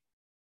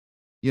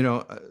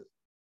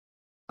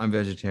 I'm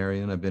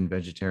vegetarian. I've been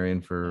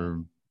vegetarian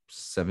for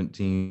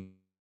 17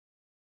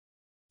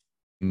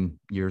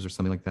 years or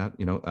something like that.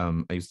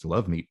 I used to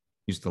love meat.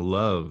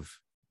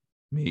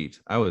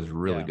 I was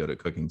really good at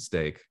cooking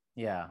steak.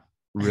 Yeah.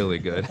 Really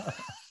good.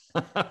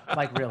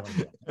 Like really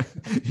good.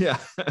 Yeah.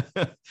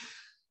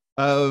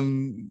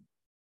 And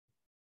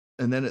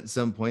then at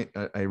some point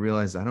I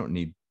realized I don't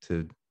need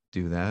to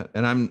do that.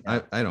 And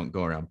I don't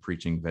go around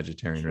preaching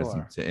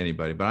vegetarianism to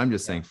anybody, but I'm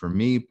just saying, for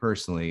me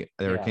personally,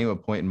 there came a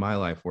point in my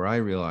life where I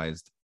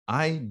realized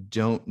I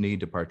don't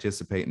need to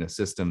participate in a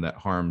system that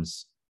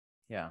harms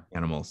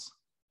animals.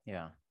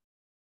 Yeah.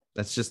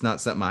 That's just not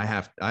something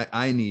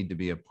I need to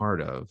be a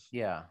part of.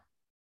 Yeah.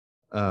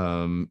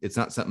 It's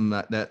not something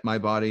that my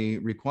body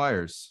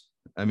requires.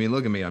 I mean,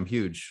 look at me, I'm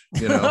huge,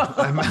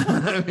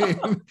 I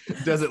mean,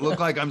 does it look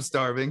like I'm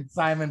starving?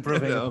 Simon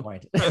proving the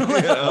point.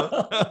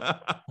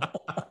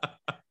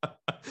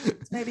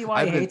 It's maybe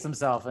why he hates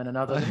himself in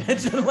another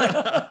dimension.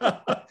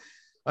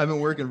 I've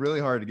been working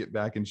really hard to get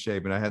back in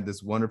shape. And I had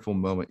this wonderful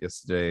moment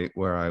yesterday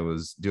where I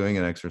was doing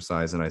an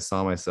exercise and I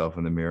saw myself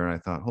in the mirror and I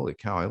thought, holy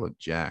cow, I look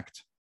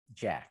jacked.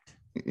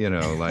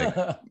 Like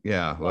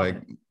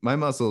my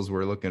muscles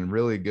were looking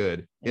really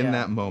good in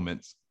that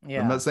moment.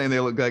 I'm not saying they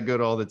look that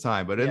good all the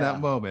time, but in that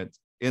moment,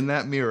 in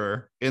that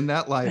mirror, in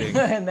that lighting,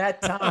 in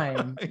that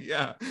time,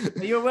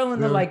 you're willing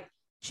to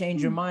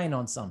change your mind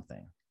on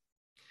something.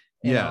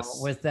 You know,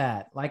 with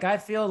that, I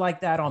feel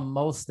like that on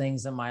most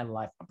things in my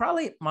life,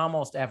 probably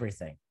almost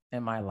everything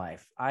in my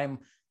life. I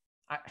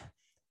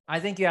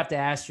think you have to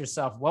ask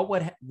yourself, what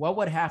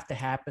would have to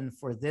happen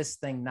for this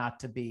thing not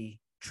to be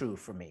true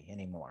for me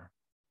anymore?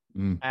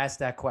 Ask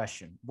that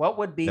question. What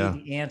would be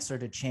the answer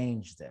to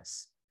change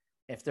this?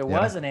 If there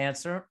was an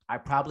answer, I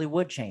probably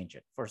would change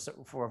it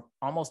for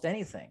almost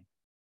anything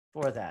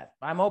for that.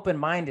 I'm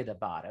open-minded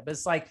about it, but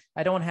it's like,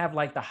 I don't have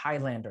the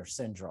Highlander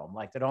syndrome.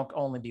 There don't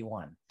only be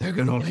one. There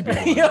can only be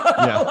one.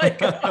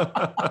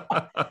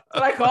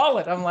 I call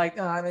it. I'm like,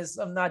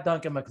 I'm not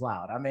Duncan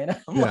MacLeod. I mean,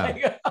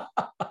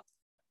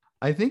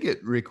 I think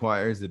it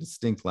requires a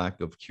distinct lack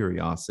of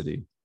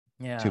curiosity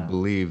to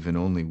believe in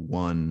only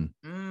one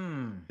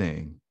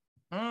thing.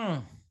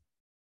 That's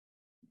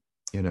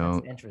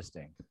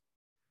interesting.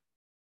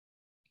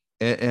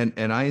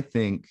 And I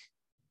think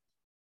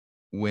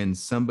when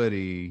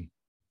somebody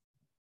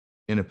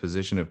in a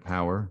position of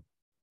power,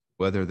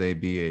 whether they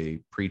be a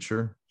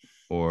preacher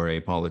or a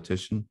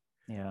politician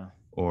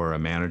or a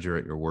manager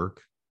at your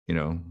work,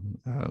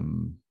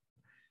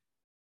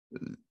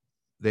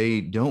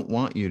 they don't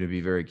want you to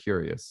be very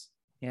curious.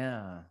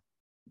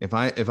 If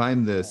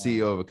I'm the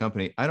CEO of a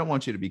company, I don't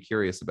want you to be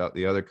curious about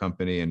the other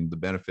company and the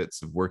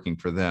benefits of working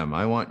for them.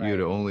 I want you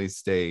to only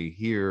stay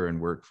here and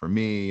work for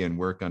me and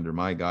work under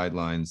my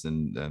guidelines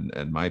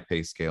and my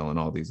pay scale and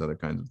all these other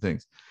kinds of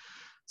things.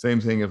 Same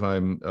thing if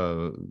I'm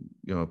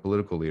a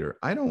political leader.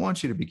 I don't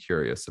want you to be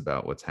curious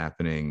about what's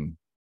happening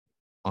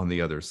on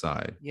the other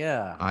side.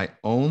 I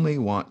only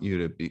want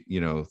you to be,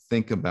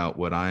 think about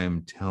what I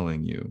am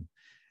telling you.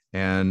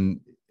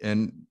 And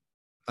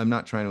I'm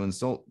not trying to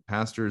insult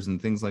pastors and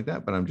things like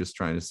that, but I'm just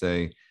trying to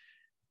say,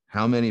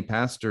 how many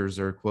pastors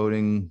are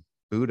quoting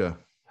Buddha?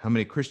 How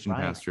many Christian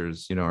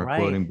pastors, are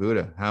quoting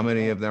Buddha? How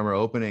many of them are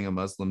opening a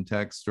Muslim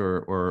text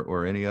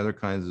or any other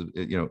kinds of,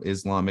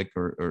 Islamic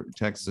or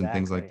texts and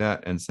things like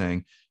that, and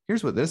saying,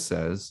 here's what this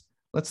says.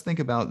 Let's think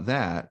about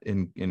that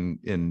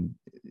in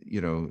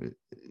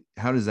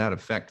how does that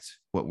affect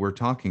what we're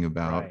talking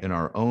about in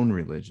our own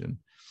religion?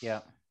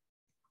 Yeah.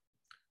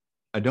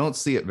 I don't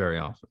see it very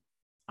often.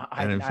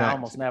 And in fact, I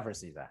almost never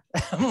see that.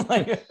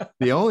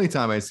 The only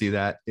time I see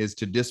that is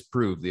to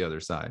disprove the other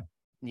side.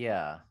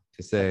 Yeah.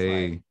 To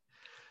say,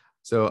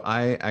 so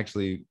I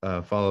actually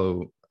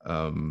follow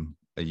a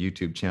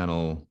YouTube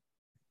channel.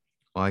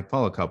 Well, I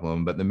follow a couple of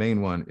them, but the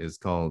main one is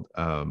called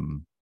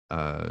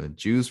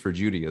Jews for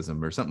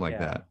Judaism or something like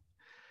that.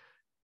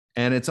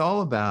 And it's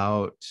all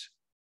about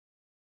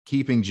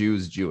keeping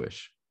Jews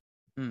Jewish.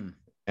 And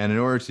in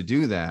order to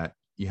do that,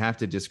 you have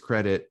to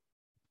discredit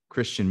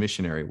Christian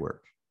missionary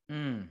work.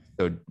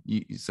 So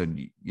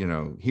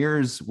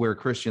here's where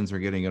Christians are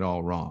getting it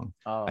all wrong.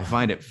 I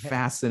find it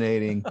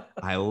fascinating.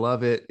 I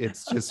love it.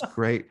 It's just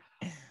great.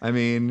 I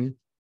mean,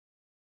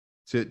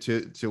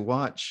 to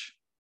watch,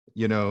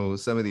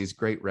 some of these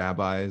great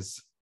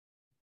rabbis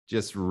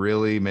just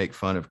really make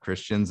fun of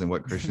Christians and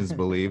what Christians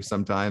believe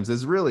sometimes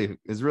is really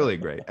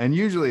great. And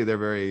usually they're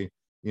very,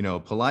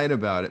 polite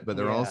about it, but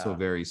they're also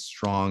very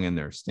strong in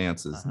their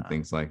stances and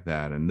things like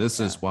that. And this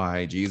is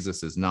why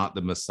Jesus is not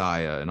the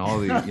Messiah and all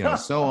the,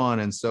 so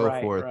on and so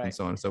forth and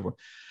so on and so forth.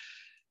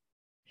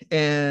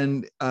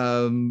 And,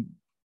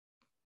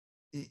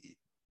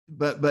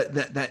 but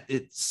that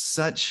it's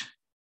such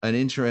an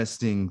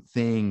interesting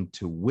thing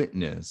to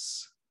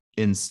witness,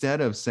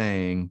 instead of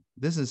saying,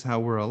 this is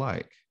how we're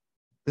alike.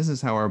 This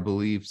is how our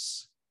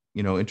beliefs,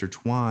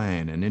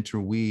 intertwine and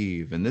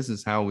interweave. And this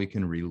is how we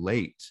can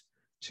relate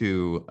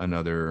to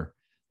another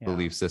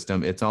belief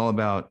system. It's all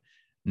about,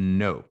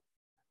 no,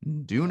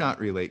 do not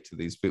relate to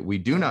these people. We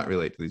do not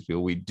relate to these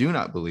people. We do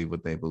not believe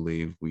what they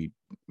believe.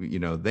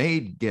 They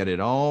get it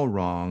all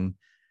wrong.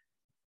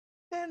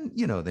 And,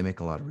 they make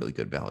a lot of really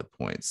good valid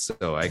points.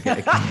 So I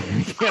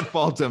can't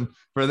fault them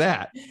for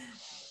that.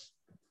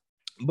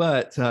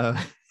 But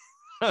I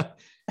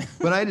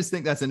just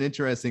think that's an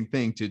interesting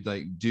thing to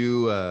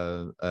do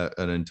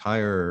an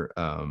entire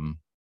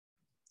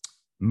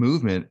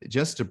movement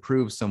just to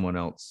prove someone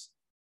else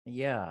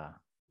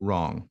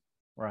wrong.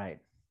 Right.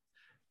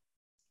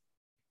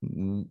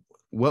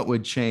 What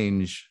would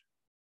change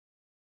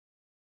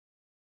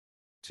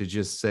to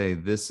just say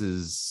this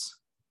is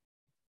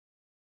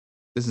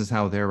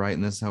how they're right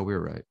and this is how we're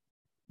right?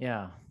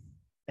 Yeah.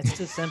 It's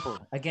too simple.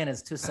 Again,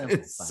 it's too simple.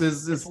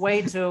 It's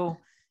way too,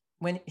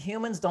 when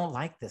humans don't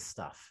like this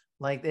stuff.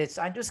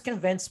 I'm just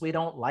convinced we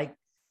don't like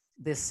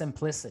this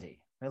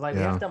simplicity. We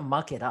have to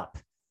muck it up.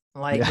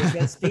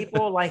 Because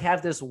people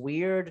have this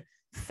weird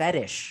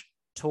fetish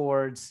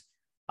towards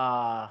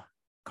car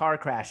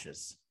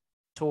crashes,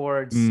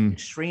 towards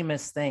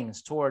extremist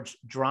things, towards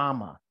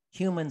drama.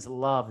 Humans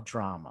love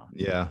drama.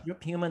 Yeah.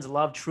 Humans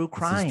love true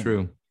crime. This is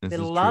true. They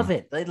love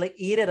it. They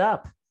eat it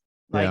up.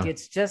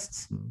 It's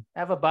just, I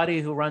have a buddy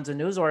who runs a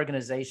news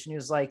organization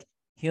who's like,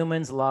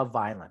 humans love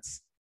violence.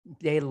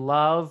 They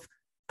love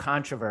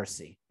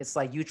controversy. It's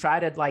you try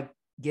to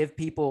give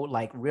people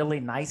really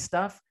nice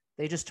stuff,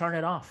 they just turn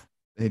it off.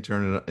 They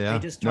turn it. Yeah.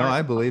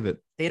 I believe it.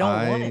 They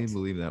don't want it. I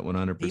believe that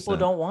 100%. People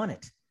don't want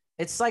it.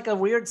 It's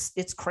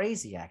it's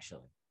crazy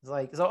actually.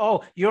 It's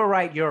oh, you're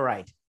right. You're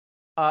right.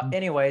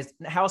 Anyways,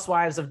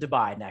 Housewives of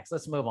Dubai next.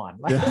 Let's move on.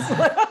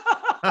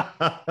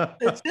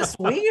 It's just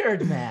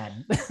weird,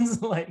 man. It's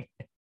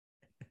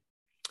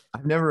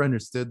I've never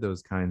understood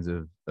those kinds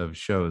of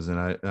shows, and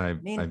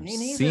I've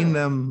seen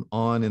them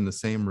on in the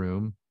same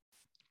room,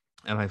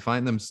 and I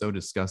find them so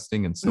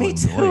disgusting and so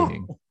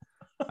annoying.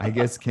 I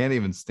guess can't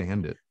even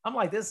stand it. I'm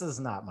this is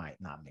not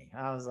me.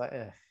 I was like,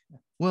 eh.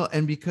 Well,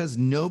 and because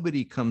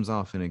nobody comes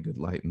off in a good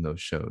light in those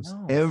shows.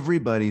 No.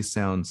 Everybody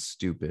sounds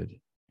stupid.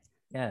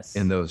 Yes.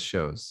 In those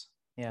shows.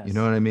 Yes. You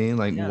know what I mean?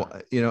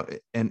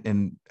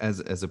 And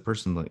as a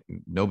person,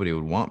 nobody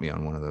would want me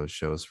on one of those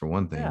shows for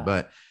one thing,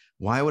 but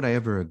why would I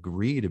ever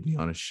agree to be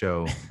on a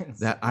show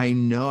that I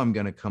know I'm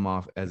going to come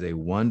off as a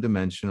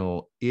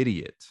one-dimensional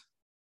idiot?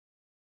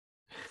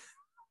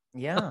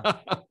 Yeah.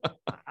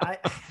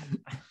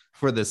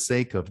 For the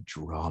sake of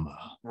drama.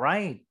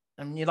 Right.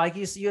 I mean, you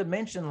had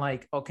mentioned,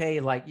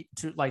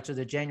 to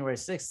the January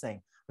 6th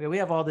thing, we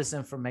have all this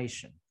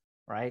information,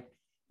 right?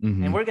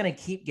 Mm-hmm. And we're going to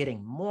keep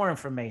getting more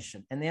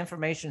information, and the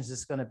information is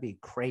just going to be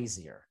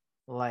crazier,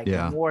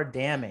 more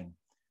damning.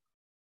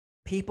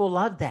 People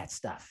love that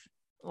stuff.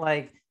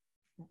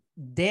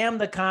 Damn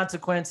the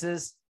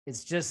consequences.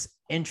 It's just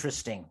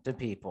interesting to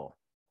people.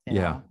 You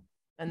know?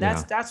 And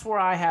that's where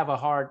I have a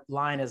hard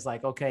line is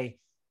okay,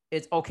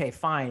 it's okay,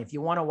 fine. If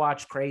you want to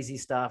watch crazy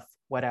stuff,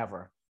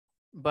 whatever.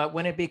 But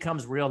when it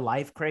becomes real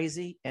life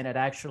crazy and it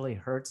actually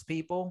hurts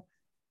people,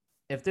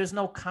 if there's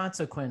no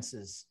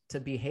consequences to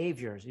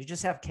behaviors, you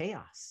just have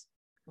chaos.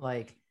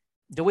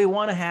 Do we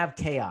want to have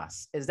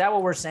chaos? Is that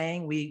what we're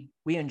saying? We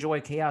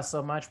enjoy chaos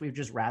so much, we'd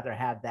just rather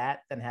have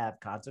that than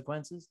have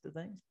consequences to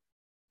things?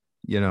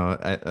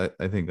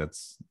 I think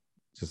that's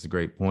just a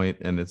great point.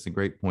 And it's a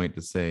great point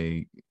to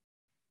say,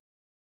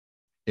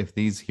 if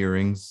these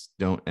hearings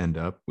don't end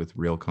up with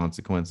real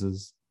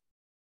consequences,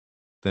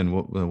 then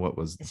what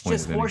was the point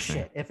of anything? It's just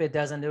horseshit if it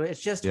doesn't do it. It's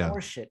just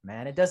horseshit,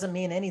 man. It doesn't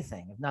mean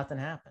anything if nothing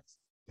happens.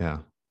 Yeah.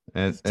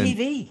 And it's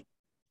TV.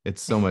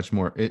 It's so much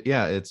more.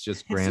 It's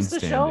just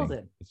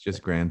grandstanding. It's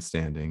just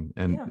grandstanding.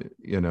 And,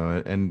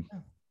 and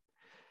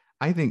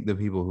I think the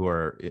people who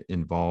are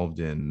involved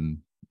in,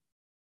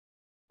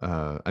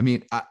 let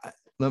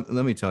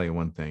me tell you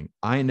one thing.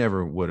 I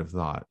never would have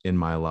thought in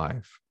my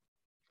life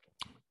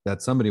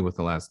that somebody with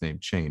the last name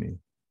Cheney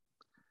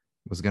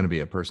was going to be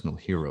a personal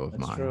hero of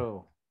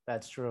mine.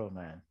 That's true,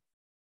 man.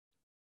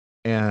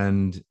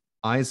 And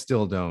I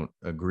still don't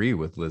agree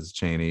with Liz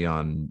Cheney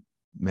on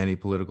many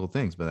political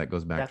things, but that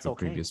goes back to a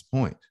previous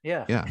point.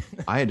 Yeah.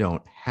 I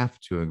don't have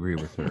to agree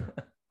with her.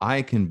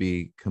 I can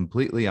be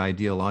completely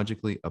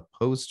ideologically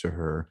opposed to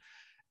her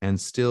and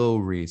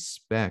still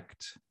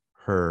respect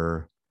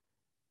her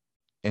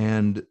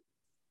and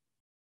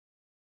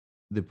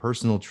the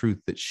personal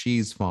truth that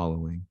she's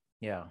following.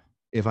 Yeah.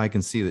 If I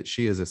can see that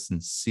she is a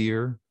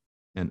sincere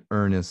and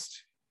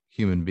earnest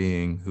human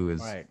being who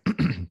is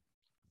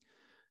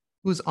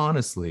who's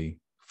honestly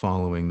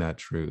following that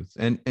truth,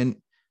 and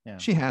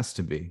she has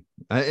to be.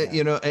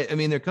 I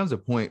mean, there comes a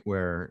point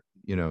where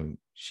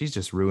she's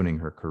just ruining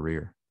her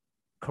career.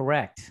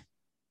 Correct,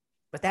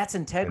 but that's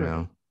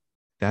integrity.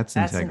 That's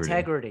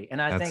integrity,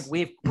 and I think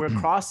we're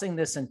crossing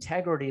this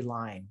integrity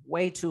line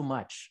way too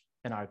much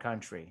in our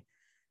country,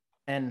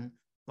 and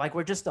like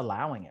we're just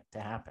allowing it to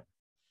happen.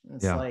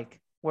 It's like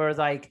we're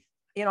like,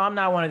 I'm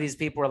not one of these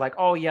people who are like,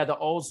 oh yeah, the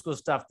old school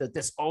stuff,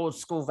 this old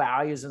school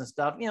values and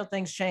stuff,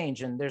 things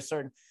change, and there's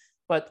certain,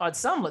 but on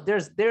some,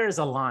 there's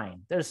a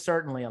line. There's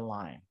certainly a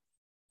line.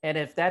 And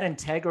if that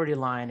integrity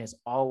line is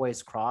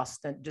always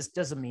crossed, then it just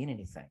doesn't mean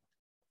anything.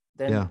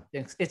 Then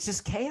it's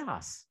just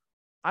chaos.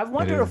 I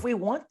wonder if we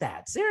want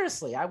that.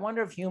 Seriously, I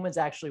wonder if humans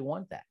actually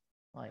want that.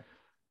 Like,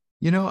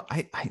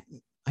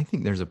 I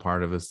think there's a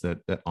part of us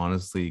that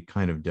honestly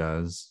kind of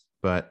does,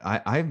 but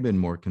I've been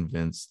more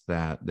convinced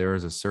that there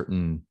is a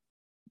certain,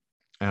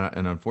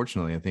 and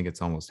unfortunately, I think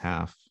it's almost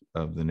half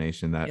of the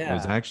nation that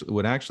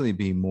would actually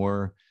be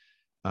more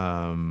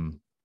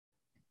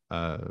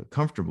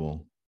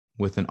comfortable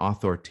with an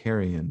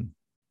authoritarian.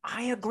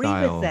 I agree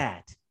with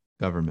that.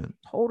 Government.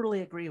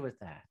 Totally agree with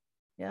that.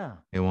 Yeah.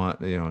 They want,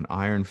 an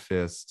iron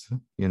fist,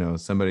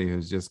 somebody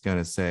who's just going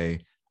to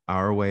say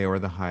our way or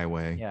the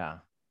highway. Yeah.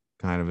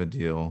 Kind of a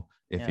deal.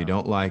 If you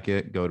don't like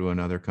it, go to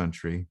another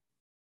country.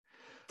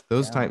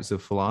 Those types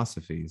of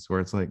philosophies where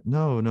it's like,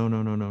 no.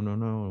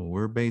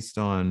 We're based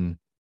on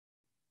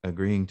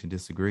agreeing to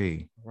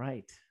disagree.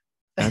 Right.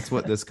 That's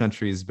what this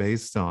country is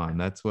based on.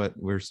 That's what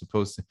we're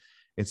supposed to.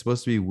 It's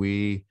supposed to be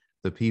we,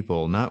 the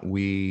people, not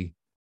we,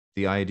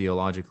 the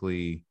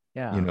ideologically,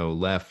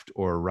 left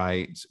or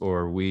right,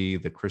 or we,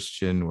 the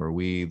Christian, or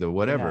we, the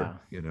whatever.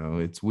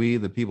 It's we,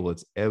 the people.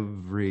 It's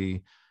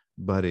everybody,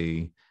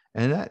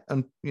 and that,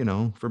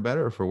 for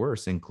better or for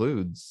worse,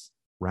 includes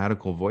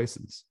radical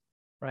voices.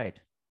 Right.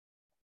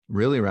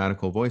 Really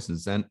radical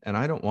voices. And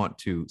I don't want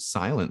to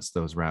silence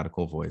those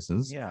radical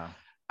voices. Yeah.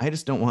 I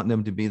just don't want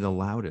them to be the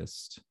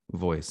loudest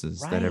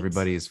voices that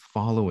everybody is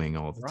following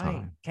all the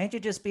time. Can't you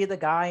just be the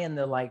guy in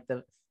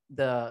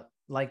the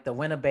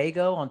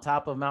Winnebago on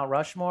top of Mount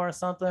Rushmore or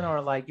something?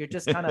 Or like you're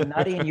just kind of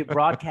nutty and you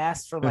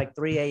broadcast from like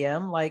 3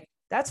 a.m. Like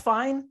that's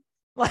fine.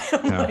 Like,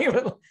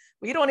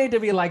 we don't need to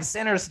be like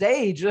center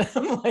stage.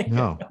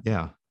 No.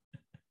 Yeah.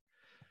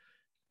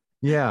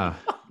 Yeah.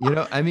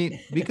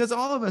 Because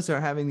all of us are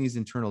having these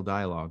internal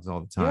dialogues all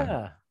the time.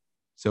 Yeah.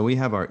 So we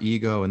have our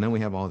ego, and then we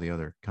have all the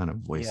other kind of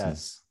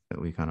voices that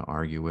we kind of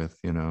argue with,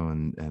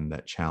 and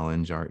that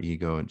challenge our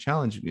ego and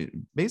challenge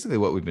basically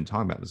what we've been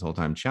talking about this whole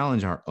time,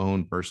 challenge our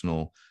own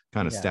personal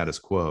kind of status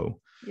quo.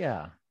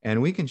 Yeah.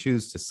 And we can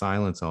choose to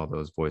silence all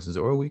those voices,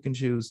 or we can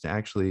choose to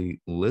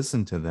actually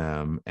listen to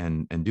them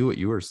and do what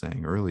you were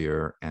saying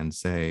earlier and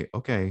say,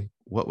 okay,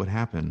 what would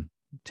happen?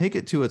 Take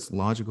it to its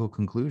logical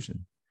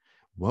conclusion.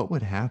 What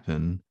would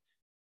happen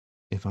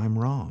if I'm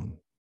wrong?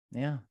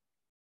 Yeah.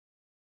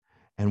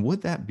 And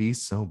would that be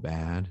so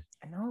bad?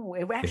 No,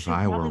 it actually if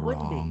I were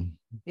wrong.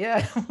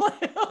 Yeah.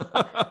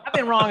 I've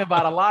been wrong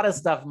about a lot of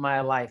stuff in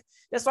my life.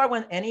 That's why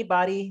when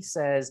anybody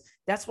says,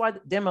 that's why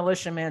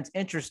Demolition Man's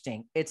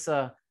interesting. It's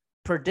a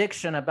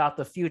prediction about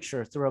the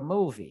future through a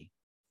movie.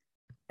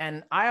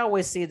 And I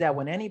always see that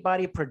when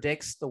anybody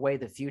predicts the way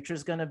the future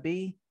is going to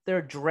be,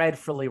 they're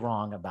dreadfully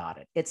wrong about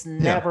it. It's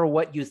never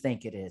what you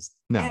think it is.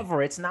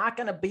 Never. It's not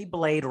going to be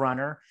Blade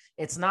Runner.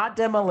 It's not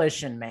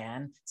Demolition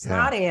Man. It's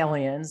not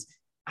Aliens.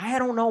 I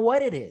don't know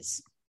what it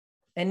is.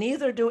 And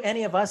neither do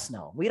any of us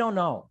know. We don't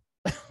know.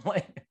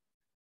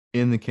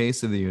 In the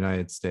case of the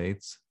United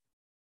States,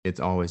 it's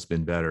always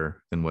been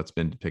better than what's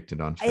been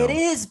depicted on film. It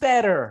is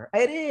better.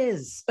 It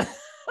is.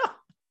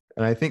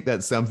 And I think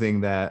that's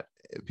something that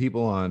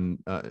people on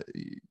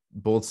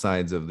both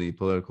sides of the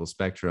political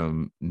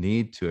spectrum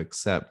need to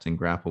accept and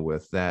grapple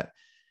with, that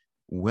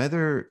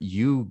whether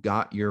you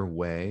got your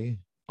way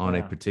on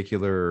a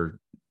particular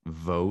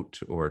vote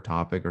or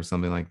topic or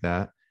something like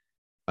that,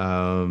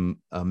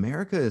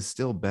 America is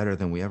still better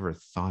than we ever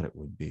thought it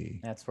would be.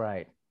 That's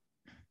right.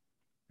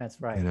 That's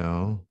right. You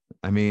know,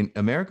 I mean,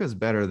 America is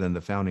better than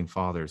the founding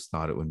fathers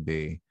thought it would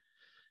be.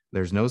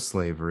 There's no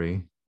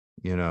slavery.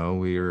 You know,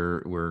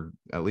 we're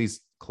at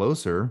least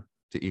closer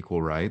to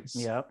equal rights.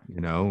 Yep.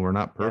 You know, we're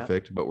not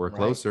perfect, but we're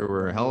closer.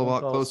 We're a hell of a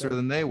lot closer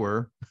than they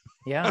were.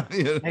 Yeah,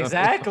 you know?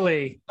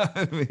 Exactly.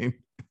 I mean,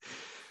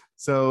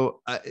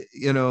 so,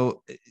 you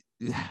know,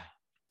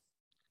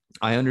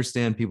 I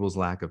understand people's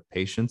lack of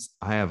patience.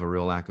 I have a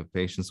real lack of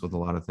patience with a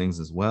lot of things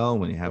as well.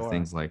 When you have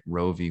things like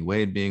Roe v.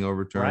 Wade being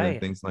overturned and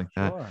things like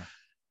that,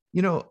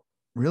 you know,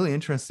 really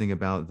interesting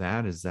about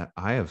that is that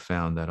I have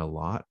found that a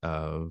lot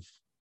of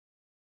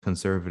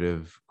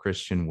conservative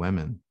Christian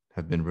women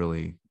have been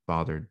really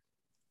bothered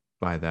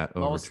by that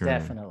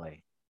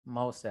overturning.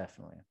 Most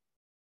definitely.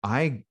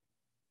 I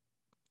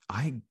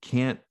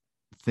can't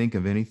think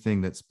of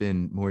anything that's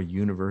been more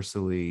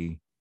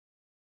universally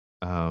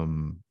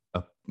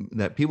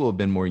that people have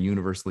been more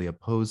universally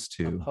opposed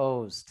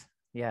to.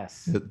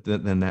 Yes.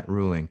 Than that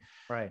ruling.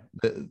 Right.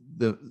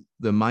 The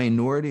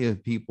minority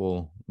of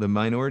people, the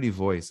minority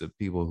voice of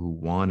people who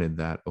wanted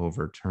that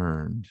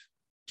overturned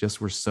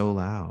just were so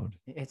loud.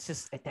 It's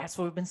just, that's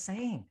what we've been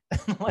saying.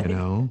 Like, you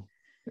know,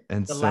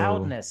 and the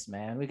loudness,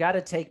 man, we got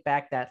to take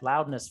back that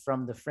loudness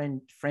from the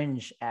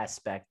fringe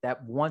aspect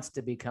that wants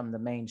to become the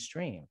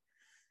mainstream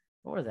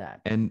or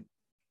that. And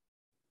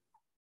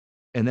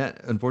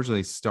that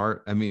unfortunately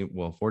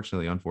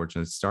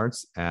unfortunately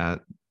starts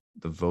at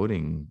the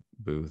voting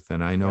booth.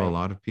 And I know a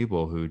lot of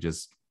people who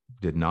just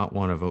did not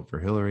want to vote for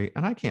Hillary,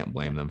 and I can't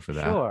blame them for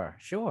that.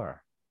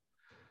 Sure.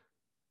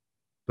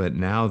 But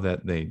now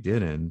that they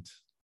didn't,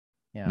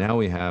 now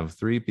we have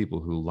 3 people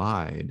who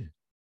lied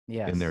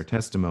in their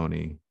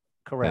testimony.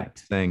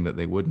 Correct. Saying that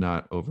they would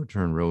not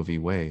overturn Roe v.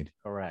 Wade.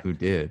 Correct. Who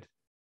did.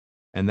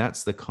 And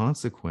that's the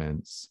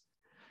consequence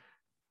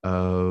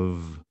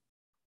of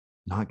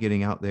not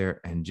getting out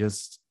there and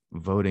just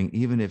voting,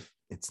 even if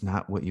it's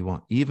not what you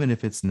want, even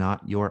if it's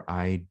not your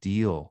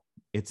ideal.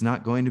 It's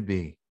not going to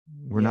be.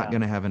 We're not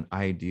going to have an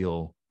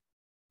ideal.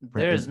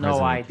 There's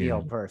no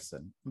ideal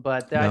person,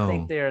 but I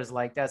think there's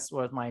like, that's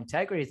what my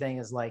integrity thing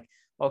is like.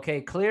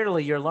 Okay,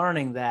 clearly you're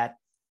learning that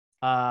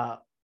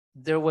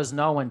there was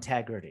no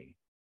integrity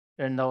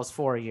in those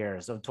 4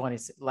 years of 20.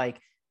 Like,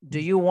 do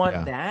you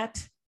want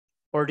that,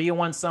 or do you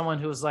want someone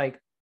who's like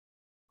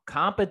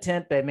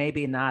competent, but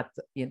maybe not,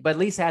 but at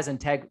least has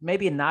integrity,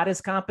 maybe not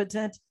as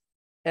competent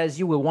as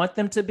you would want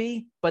them to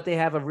be, but they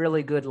have a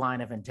really good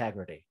line of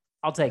integrity?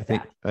 I'll take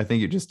that. I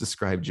think you just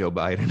described Joe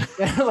Biden.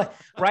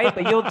 Right.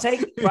 But you'll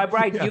take,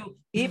 right. Yeah.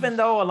 Even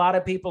though a lot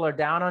of people are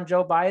down on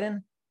Joe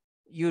Biden,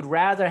 you'd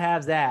rather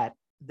have that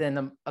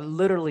than a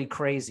literally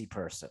crazy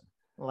person.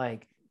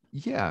 Like,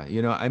 yeah,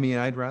 you know, I mean,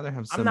 I'd rather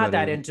have somebody. I'm not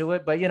that into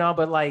it, but you know,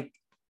 but like,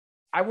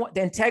 I want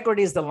the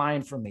integrity is the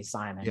line for me,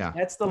 Simon. Yeah.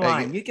 That's the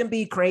line. You can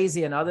be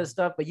crazy and other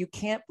stuff, but you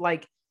can't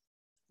like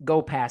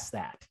go past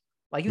that.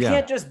 Like you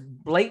can't just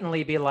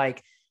blatantly be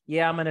like,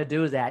 yeah, I'm going to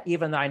do that,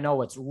 even though I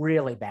know it's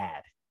really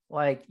bad.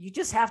 Like you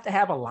just have to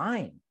have a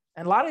line.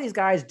 And a lot of these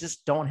guys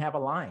just don't have a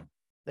line.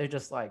 They're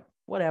just like,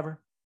 whatever.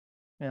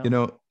 You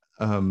know,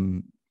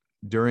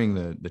 during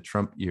the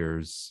Trump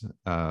years,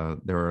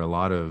 there were a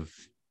lot of,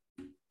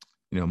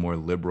 you know, more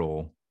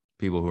liberal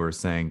people who were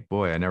saying,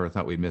 boy, I never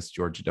thought we'd miss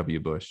George W.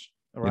 Bush.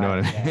 Right. You know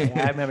what I mean?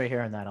 Yeah, I remember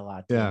hearing that a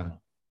lot too. Yeah.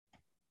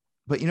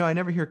 But, you know, I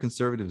never hear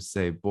conservatives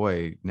say,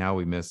 boy, now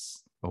we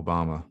miss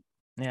Obama.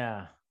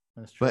 Yeah,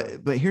 that's true.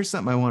 But here's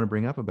something I want to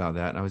bring up about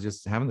that. And I was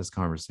just having this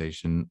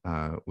conversation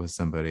with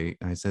somebody.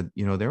 And I said,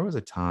 you know, there was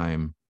a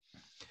time,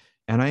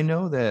 and I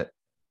know that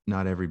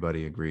not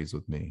everybody agrees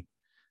with me,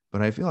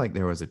 but I feel like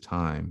there was a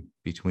time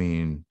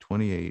between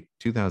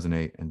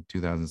 2008 and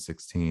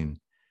 2016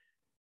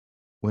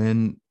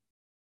 when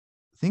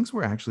things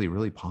were actually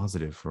really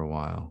positive for a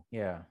while.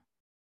 Yeah.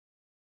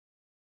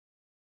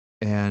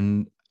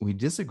 And we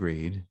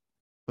disagreed,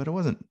 but it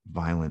wasn't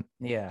violent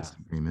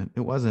disagreement. It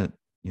wasn't,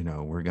 you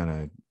know, we're going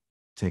to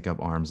take up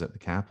arms at the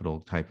Capitol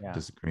type of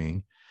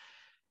disagreeing.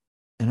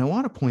 And I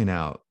want to point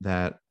out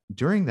that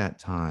during that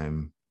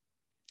time,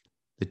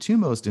 the 2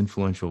 most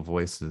influential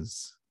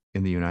voices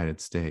in the United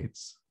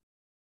States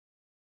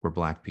were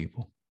Black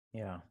people.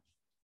 Yeah.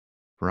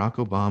 Barack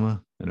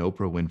Obama and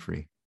Oprah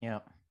Winfrey. Yeah.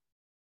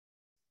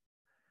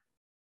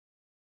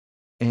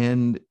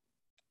 And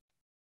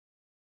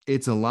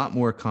it's a lot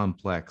more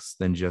complex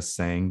than just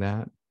saying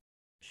that.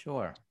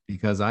 Sure.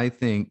 Because I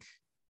think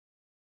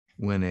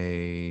when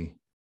a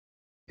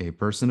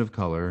person of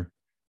color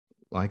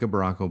like a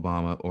Barack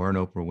Obama or an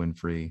Oprah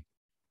Winfrey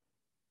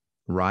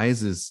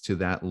rises to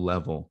that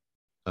level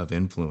of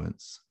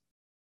influence,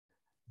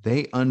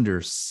 they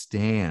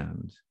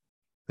understand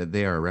that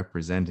they are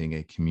representing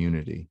a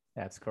community.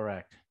 That's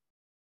correct.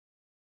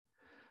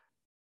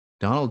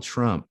 Donald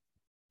Trump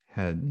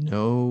had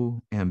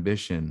no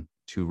ambition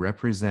to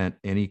represent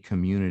any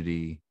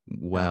community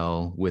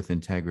well, with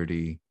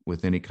integrity,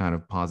 with any kind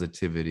of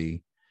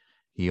positivity.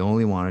 He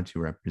only wanted to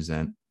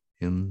represent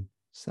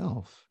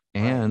himself.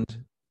 And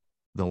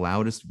the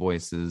loudest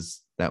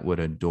voices that would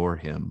adore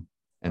him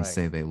and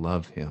say they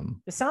love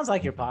him. It sounds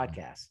like your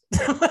podcast.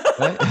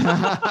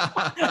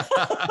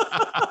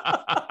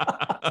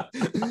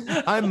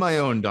 I'm my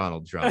own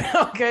Donald Trump.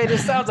 Okay,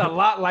 this sounds a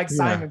lot like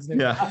Simon's new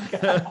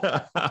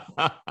podcast.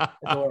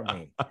 Adore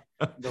me.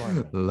 Adore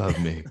me.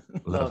 Love me.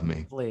 Love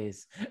me.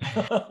 Please.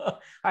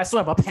 I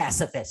swear I'm a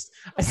pacifist.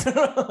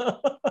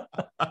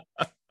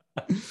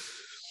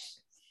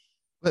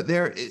 But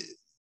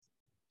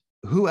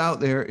who out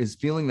there is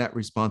feeling that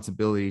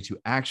responsibility to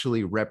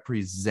actually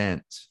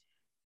represent?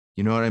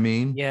 You know what I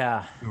mean?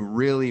 Yeah. To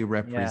really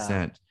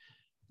represent.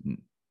 Yeah.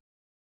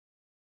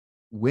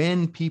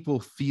 When people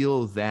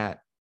feel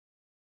that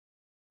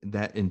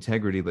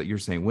integrity that you're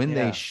saying, when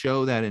they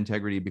show that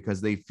integrity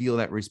because they feel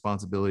that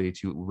responsibility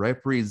to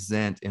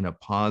represent in a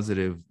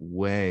positive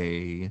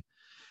way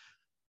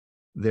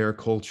their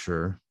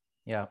culture,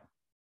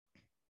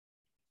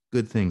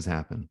 good things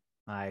happen.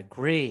 I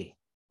agree.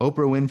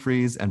 Oprah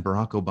Winfrey's and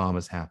Barack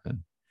Obama's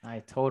happen. I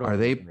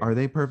totally agree. Are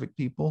they perfect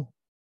people?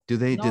 Do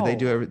they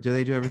do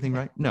everything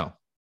right? No.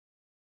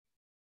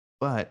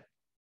 But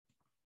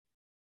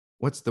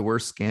what's the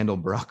worst scandal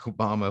Barack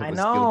Obama was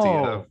guilty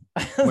of?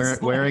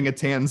 Wearing a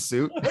tan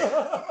suit.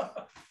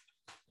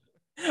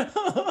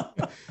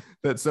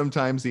 That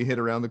sometimes he hid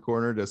around the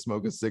corner to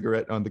smoke a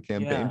cigarette on the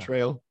campaign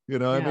trail. You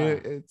know, I mean,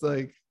 it's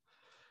like,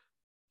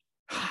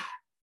 I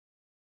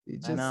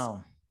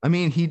know. I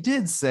mean, he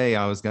did say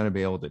I was going to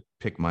be able to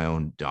pick my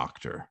own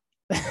doctor.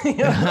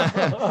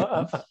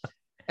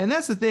 And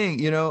that's the thing,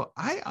 you know,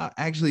 I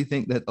actually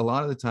think that a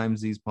lot of the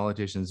times these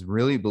politicians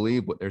really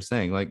believe what they're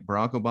saying. Like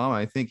Barack Obama,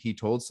 I think he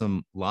told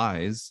some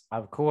lies.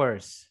 Of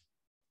course.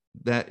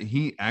 That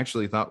he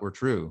actually thought were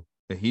true,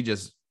 that he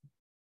just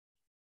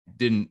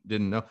didn't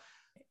know.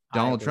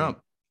 Donald Trump,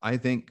 I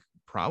think,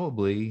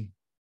 probably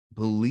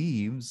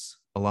believes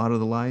a lot of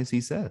the lies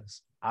he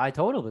says. I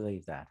totally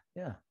believe that.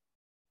 Yeah.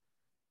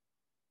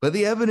 But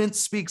the evidence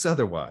speaks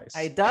otherwise.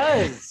 It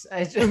does.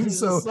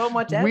 So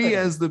much evidence. We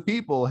as the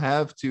people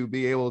have to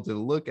be able to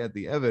look at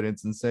the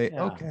evidence and say,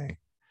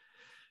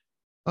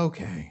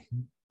 okay,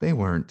 they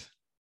weren't.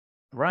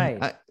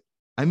 Right.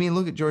 I mean,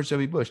 look at George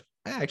W. Bush.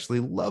 I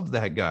actually love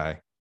that guy.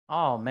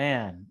 Oh,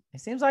 man. He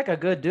seems like a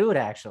good dude,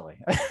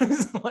 actually.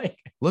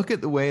 Look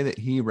at the way that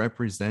he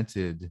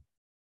represented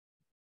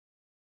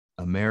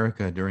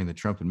America during the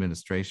Trump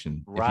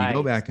administration. Right. If you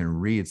go back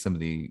and read some of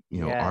the,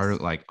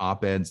 like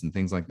op-eds and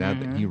things like that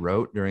that he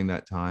wrote during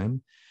that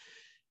time,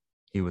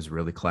 he was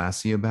really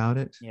classy about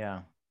it.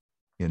 Yeah.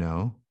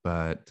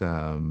 But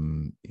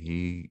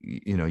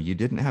he, you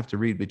didn't have to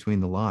read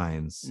between the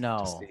lines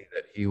to see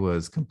that he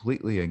was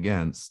completely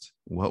against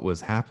what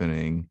was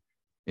happening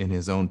in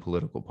his own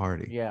political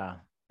party. Yeah.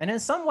 And in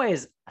some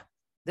ways,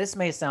 this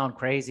may sound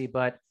crazy,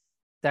 but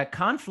that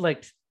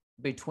conflict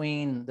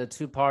between the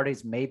two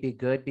parties may be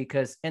good,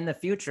 because in the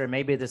future,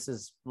 maybe this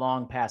is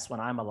long past when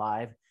I'm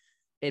alive,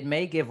 it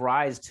may give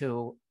rise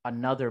to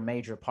another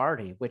major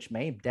party, which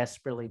may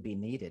desperately be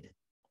needed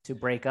to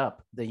break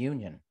up the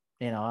union.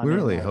 We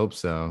really hope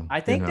so. I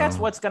think that's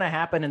what's going to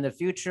happen in the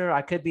future.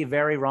 I could be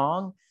very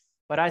wrong,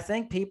 but I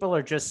think people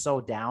are just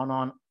so down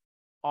on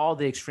all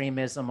the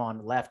extremism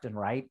on left and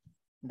right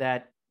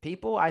that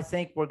people, I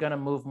think we're going to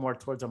move more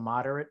towards a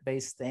moderate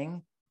based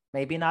thing.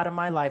 Maybe not in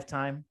my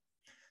lifetime,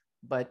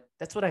 but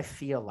that's what I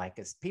feel like,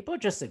 is people are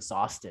just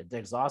exhausted.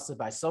 They're exhausted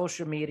by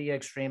social media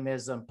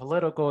extremism,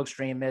 political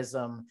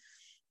extremism,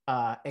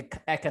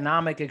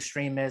 economic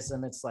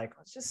extremism. It's like,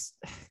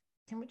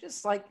 can we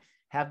just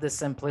have the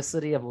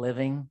simplicity of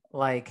living?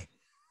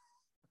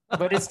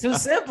 But it's too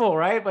simple,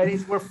 right? But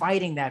we're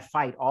fighting that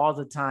fight all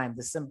the time.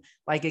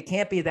 It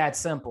can't be that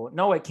simple.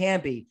 No, it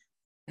can be.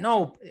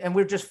 No, and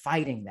we're just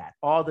fighting that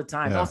all the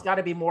time. Yeah. It's got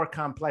to be more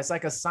complex,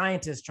 like a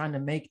scientist trying to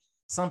make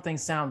something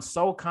sounds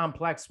so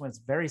complex when it's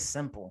very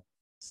simple.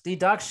 It's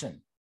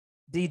deduction,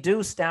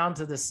 deduce down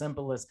to the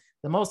simplest.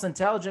 The most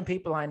intelligent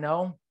people I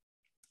know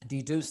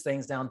deduce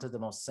things down to the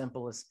most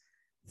simplest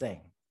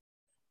thing.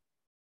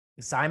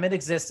 Simon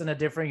exists in a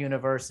different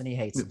universe and he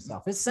hates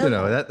himself. It's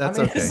simple. That's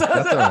okay. That's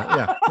all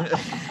right.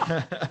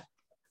 Yeah.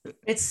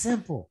 It's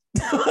simple.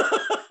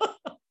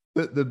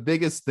 The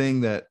biggest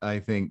thing that I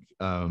think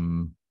a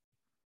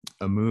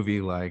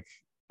movie like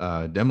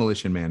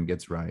Demolition Man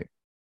gets right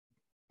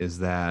is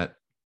that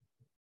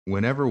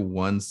whenever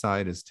one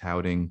side is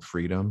touting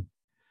freedom,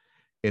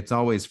 it's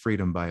always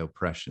freedom by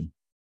oppression.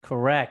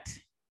 Correct.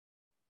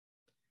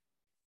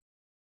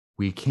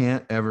 We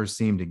can't ever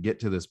seem to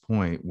get to this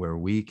point where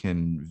we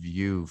can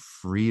view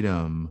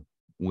freedom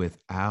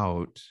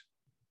without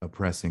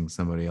oppressing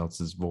somebody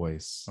else's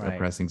voice,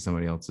 oppressing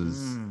somebody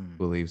else's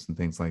beliefs and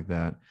things like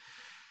that.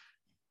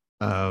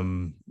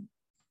 I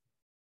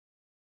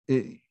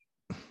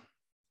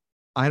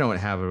don't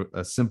have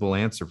a simple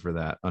answer for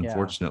that,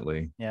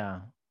 unfortunately. Yeah.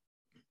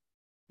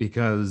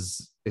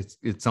 Because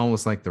it's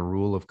almost like the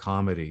rule of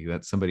comedy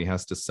that somebody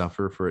has to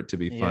suffer for it to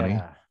be funny.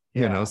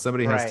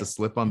 Somebody has to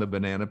slip on the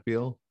banana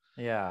peel.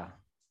 Yeah.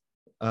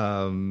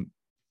 And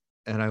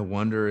I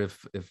wonder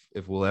if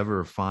we'll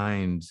ever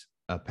find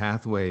a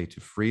pathway to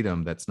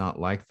freedom that's not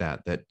like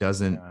that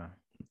doesn't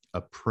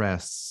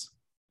oppress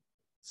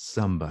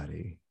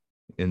somebody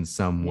in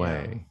some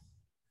way.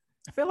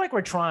 I feel like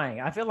we're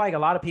trying. I feel like a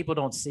lot of people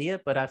don't see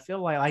it, but I feel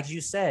like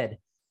you said,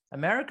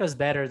 America's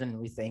better than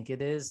we think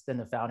it is, than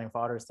the founding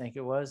fathers think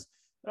it was.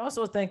 But I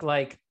also think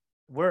like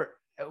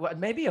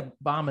maybe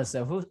Obama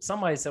said,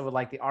 somebody said with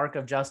like the arc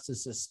of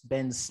justice just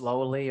bends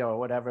slowly or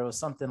whatever. It was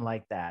something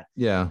like that.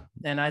 Yeah.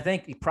 And I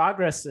think the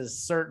progress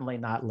is certainly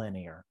not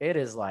linear. It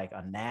is like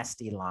a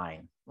nasty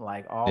line,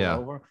 like all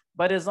over.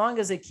 But as long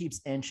as it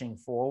keeps inching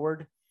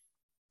forward,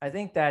 I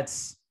think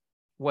that's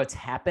what's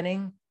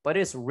happening. But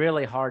it's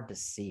really hard to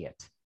see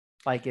it,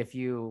 like if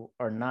you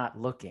are not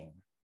looking.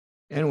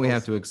 And we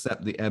have to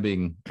accept the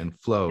ebbing and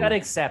flow. You got to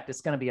accept it's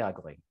going to be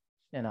ugly.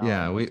 You know.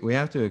 Yeah, we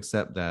have to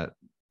accept that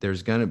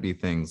there's going to be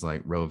things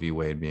like Roe v.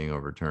 Wade being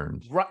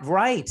overturned.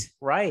 Right.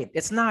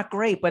 It's not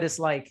great, but it's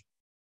like,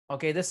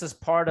 okay, this is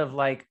part of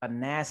like a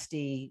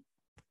nasty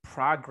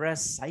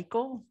progress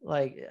cycle.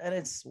 Like, and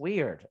it's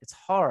weird. It's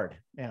hard,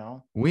 you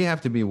know. We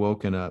have to be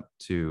woken up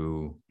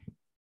to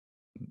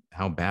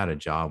how bad a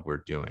job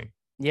we're doing.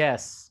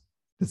 Yes.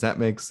 Does that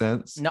make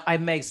sense? No,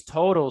 it makes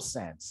total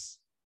sense.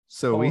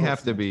 So we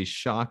have to be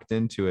shocked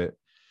into it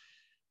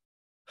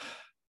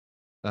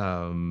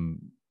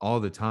all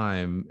the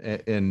time.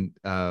 And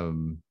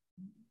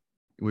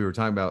we were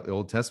talking about the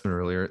Old Testament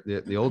earlier.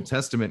 The Old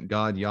Testament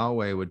God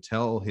Yahweh would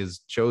tell his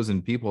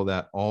chosen people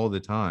that all the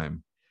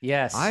time.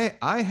 Yes.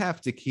 I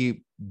have to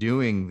keep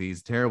doing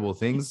these terrible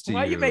things to you.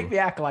 Why you make me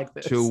act like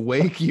this? To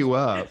wake you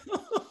up.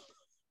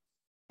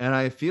 And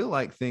I feel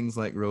like things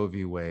like Roe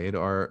v. Wade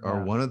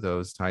are one of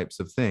those types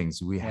of things.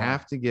 We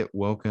have to get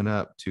woken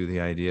up to the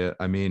idea.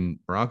 I mean,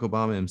 Barack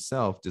Obama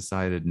himself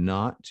decided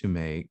not to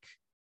make,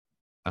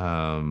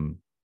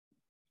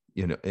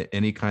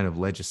 any kind of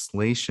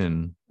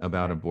legislation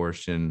about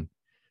abortion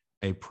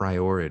a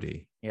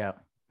priority. Yeah.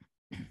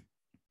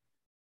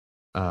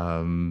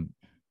 And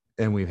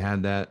we've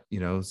had that,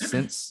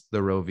 since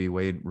the Roe v.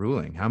 Wade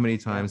ruling. How many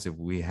times have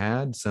we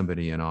had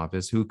somebody in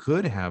office who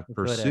could have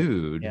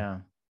pursued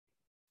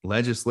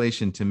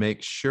legislation to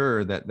make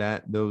sure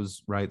that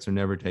those rights are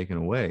never taken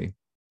away,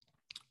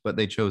 but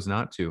they chose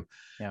not to.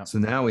 Yeah. So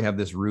now we have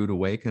this rude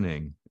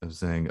awakening of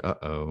saying,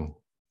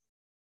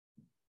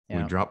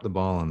 we drop the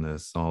ball on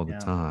this all the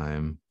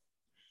time.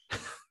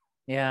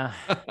 Yeah.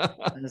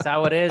 That's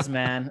how it is,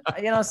 man.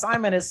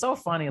 Simon, it's so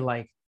funny.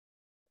 Like,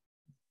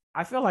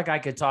 I feel like I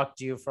could talk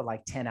to you for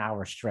like 10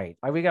 hours straight.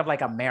 Like we got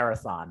like a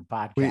marathon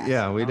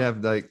podcast. We'd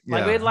have like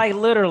we'd like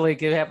literally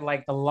could have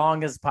like the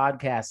longest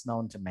podcast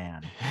known to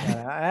man.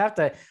 I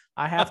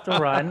have to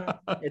run.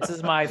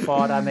 It's my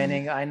fault. I'm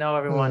inning. I know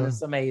everyone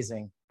is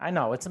amazing. I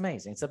know it's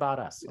amazing. It's about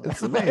us.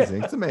 It's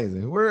amazing. It's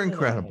amazing. We're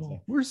incredible.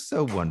 Amazing. We're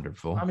so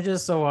wonderful. I'm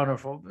just so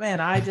wonderful,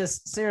 man. I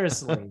just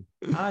seriously,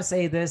 I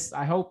say this.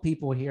 I hope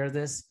people hear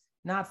this,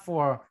 not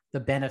for the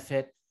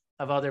benefit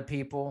of other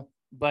people,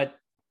 but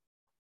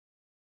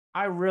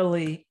I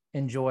really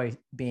enjoy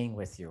being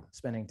with you,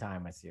 spending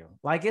time with you.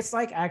 Like, it's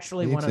like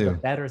actually one of the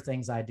better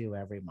things I do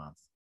every month.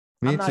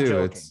 Me too.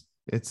 Joking.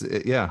 It's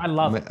I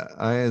love it.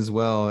 I as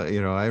well,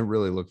 I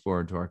really look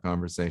forward to our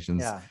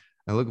conversations. Yeah.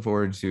 I look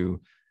forward to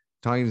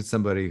talking to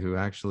somebody who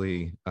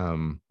actually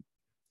won't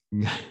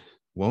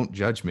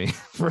judge me.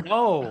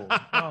 No.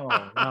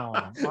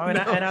 I mean,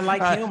 and I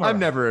like humor. I'm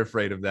never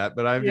afraid of that,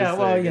 but I'm just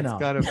saying it's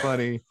kind of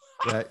funny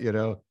that,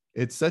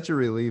 it's such a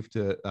relief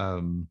to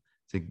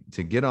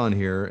get on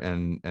here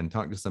and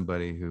talk to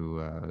somebody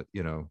who,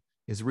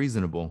 is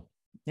reasonable.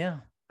 Yeah.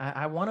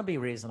 I want to be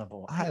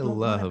reasonable. I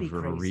love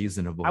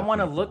reasonable. I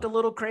want to look a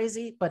little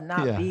crazy, but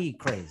not be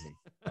crazy.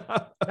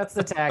 That's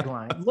the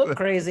tagline. Look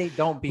crazy.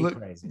 Don't be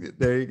crazy.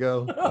 There you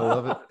go. I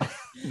love it.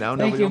 Now,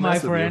 thank you, my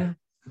friend.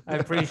 I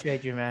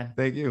appreciate you, man.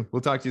 Thank you.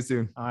 We'll talk to you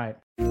soon. All right.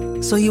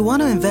 So you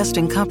want to invest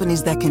in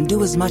companies that can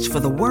do as much for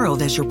the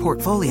world as your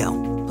portfolio.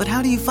 But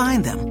how do you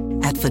find them?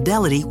 At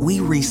Fidelity, we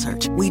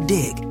research, we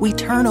dig, we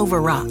turn over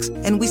rocks,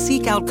 and we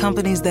seek out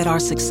companies that are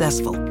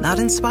successful, not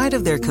in spite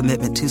of their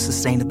commitment to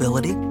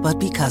sustainability, but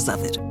because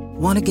of it.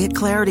 Want to get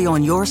clarity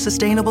on your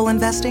sustainable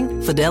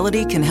investing?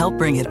 Fidelity can help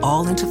bring it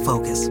all into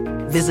focus.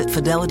 Visit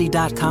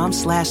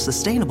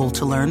fidelity.com/sustainable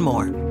to learn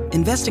more.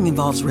 Investing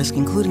involves risk,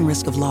 including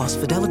risk of loss.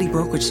 Fidelity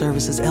Brokerage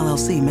Services,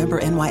 LLC, member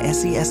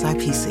NYSE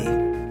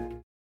SIPC.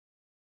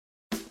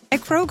 At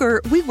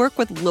Kroger, we work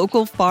with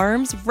local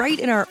farms right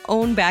in our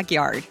own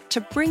backyard to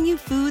bring you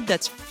food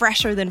that's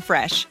fresher than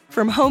fresh.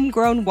 From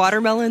homegrown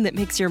watermelon that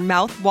makes your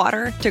mouth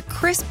water to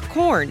crisp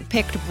corn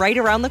picked right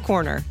around the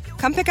corner.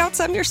 Come pick out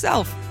some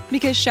yourself,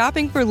 because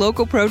shopping for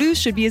local produce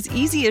should be as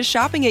easy as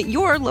shopping at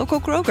your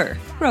local Kroger.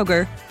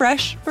 Kroger,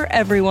 fresh for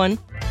everyone.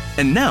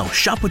 And now,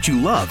 shop what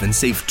you love and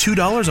save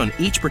 $2 on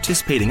each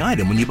participating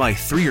item when you buy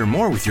 3 or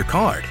more with your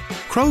card.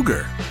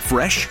 Kroger,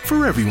 fresh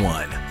for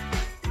everyone.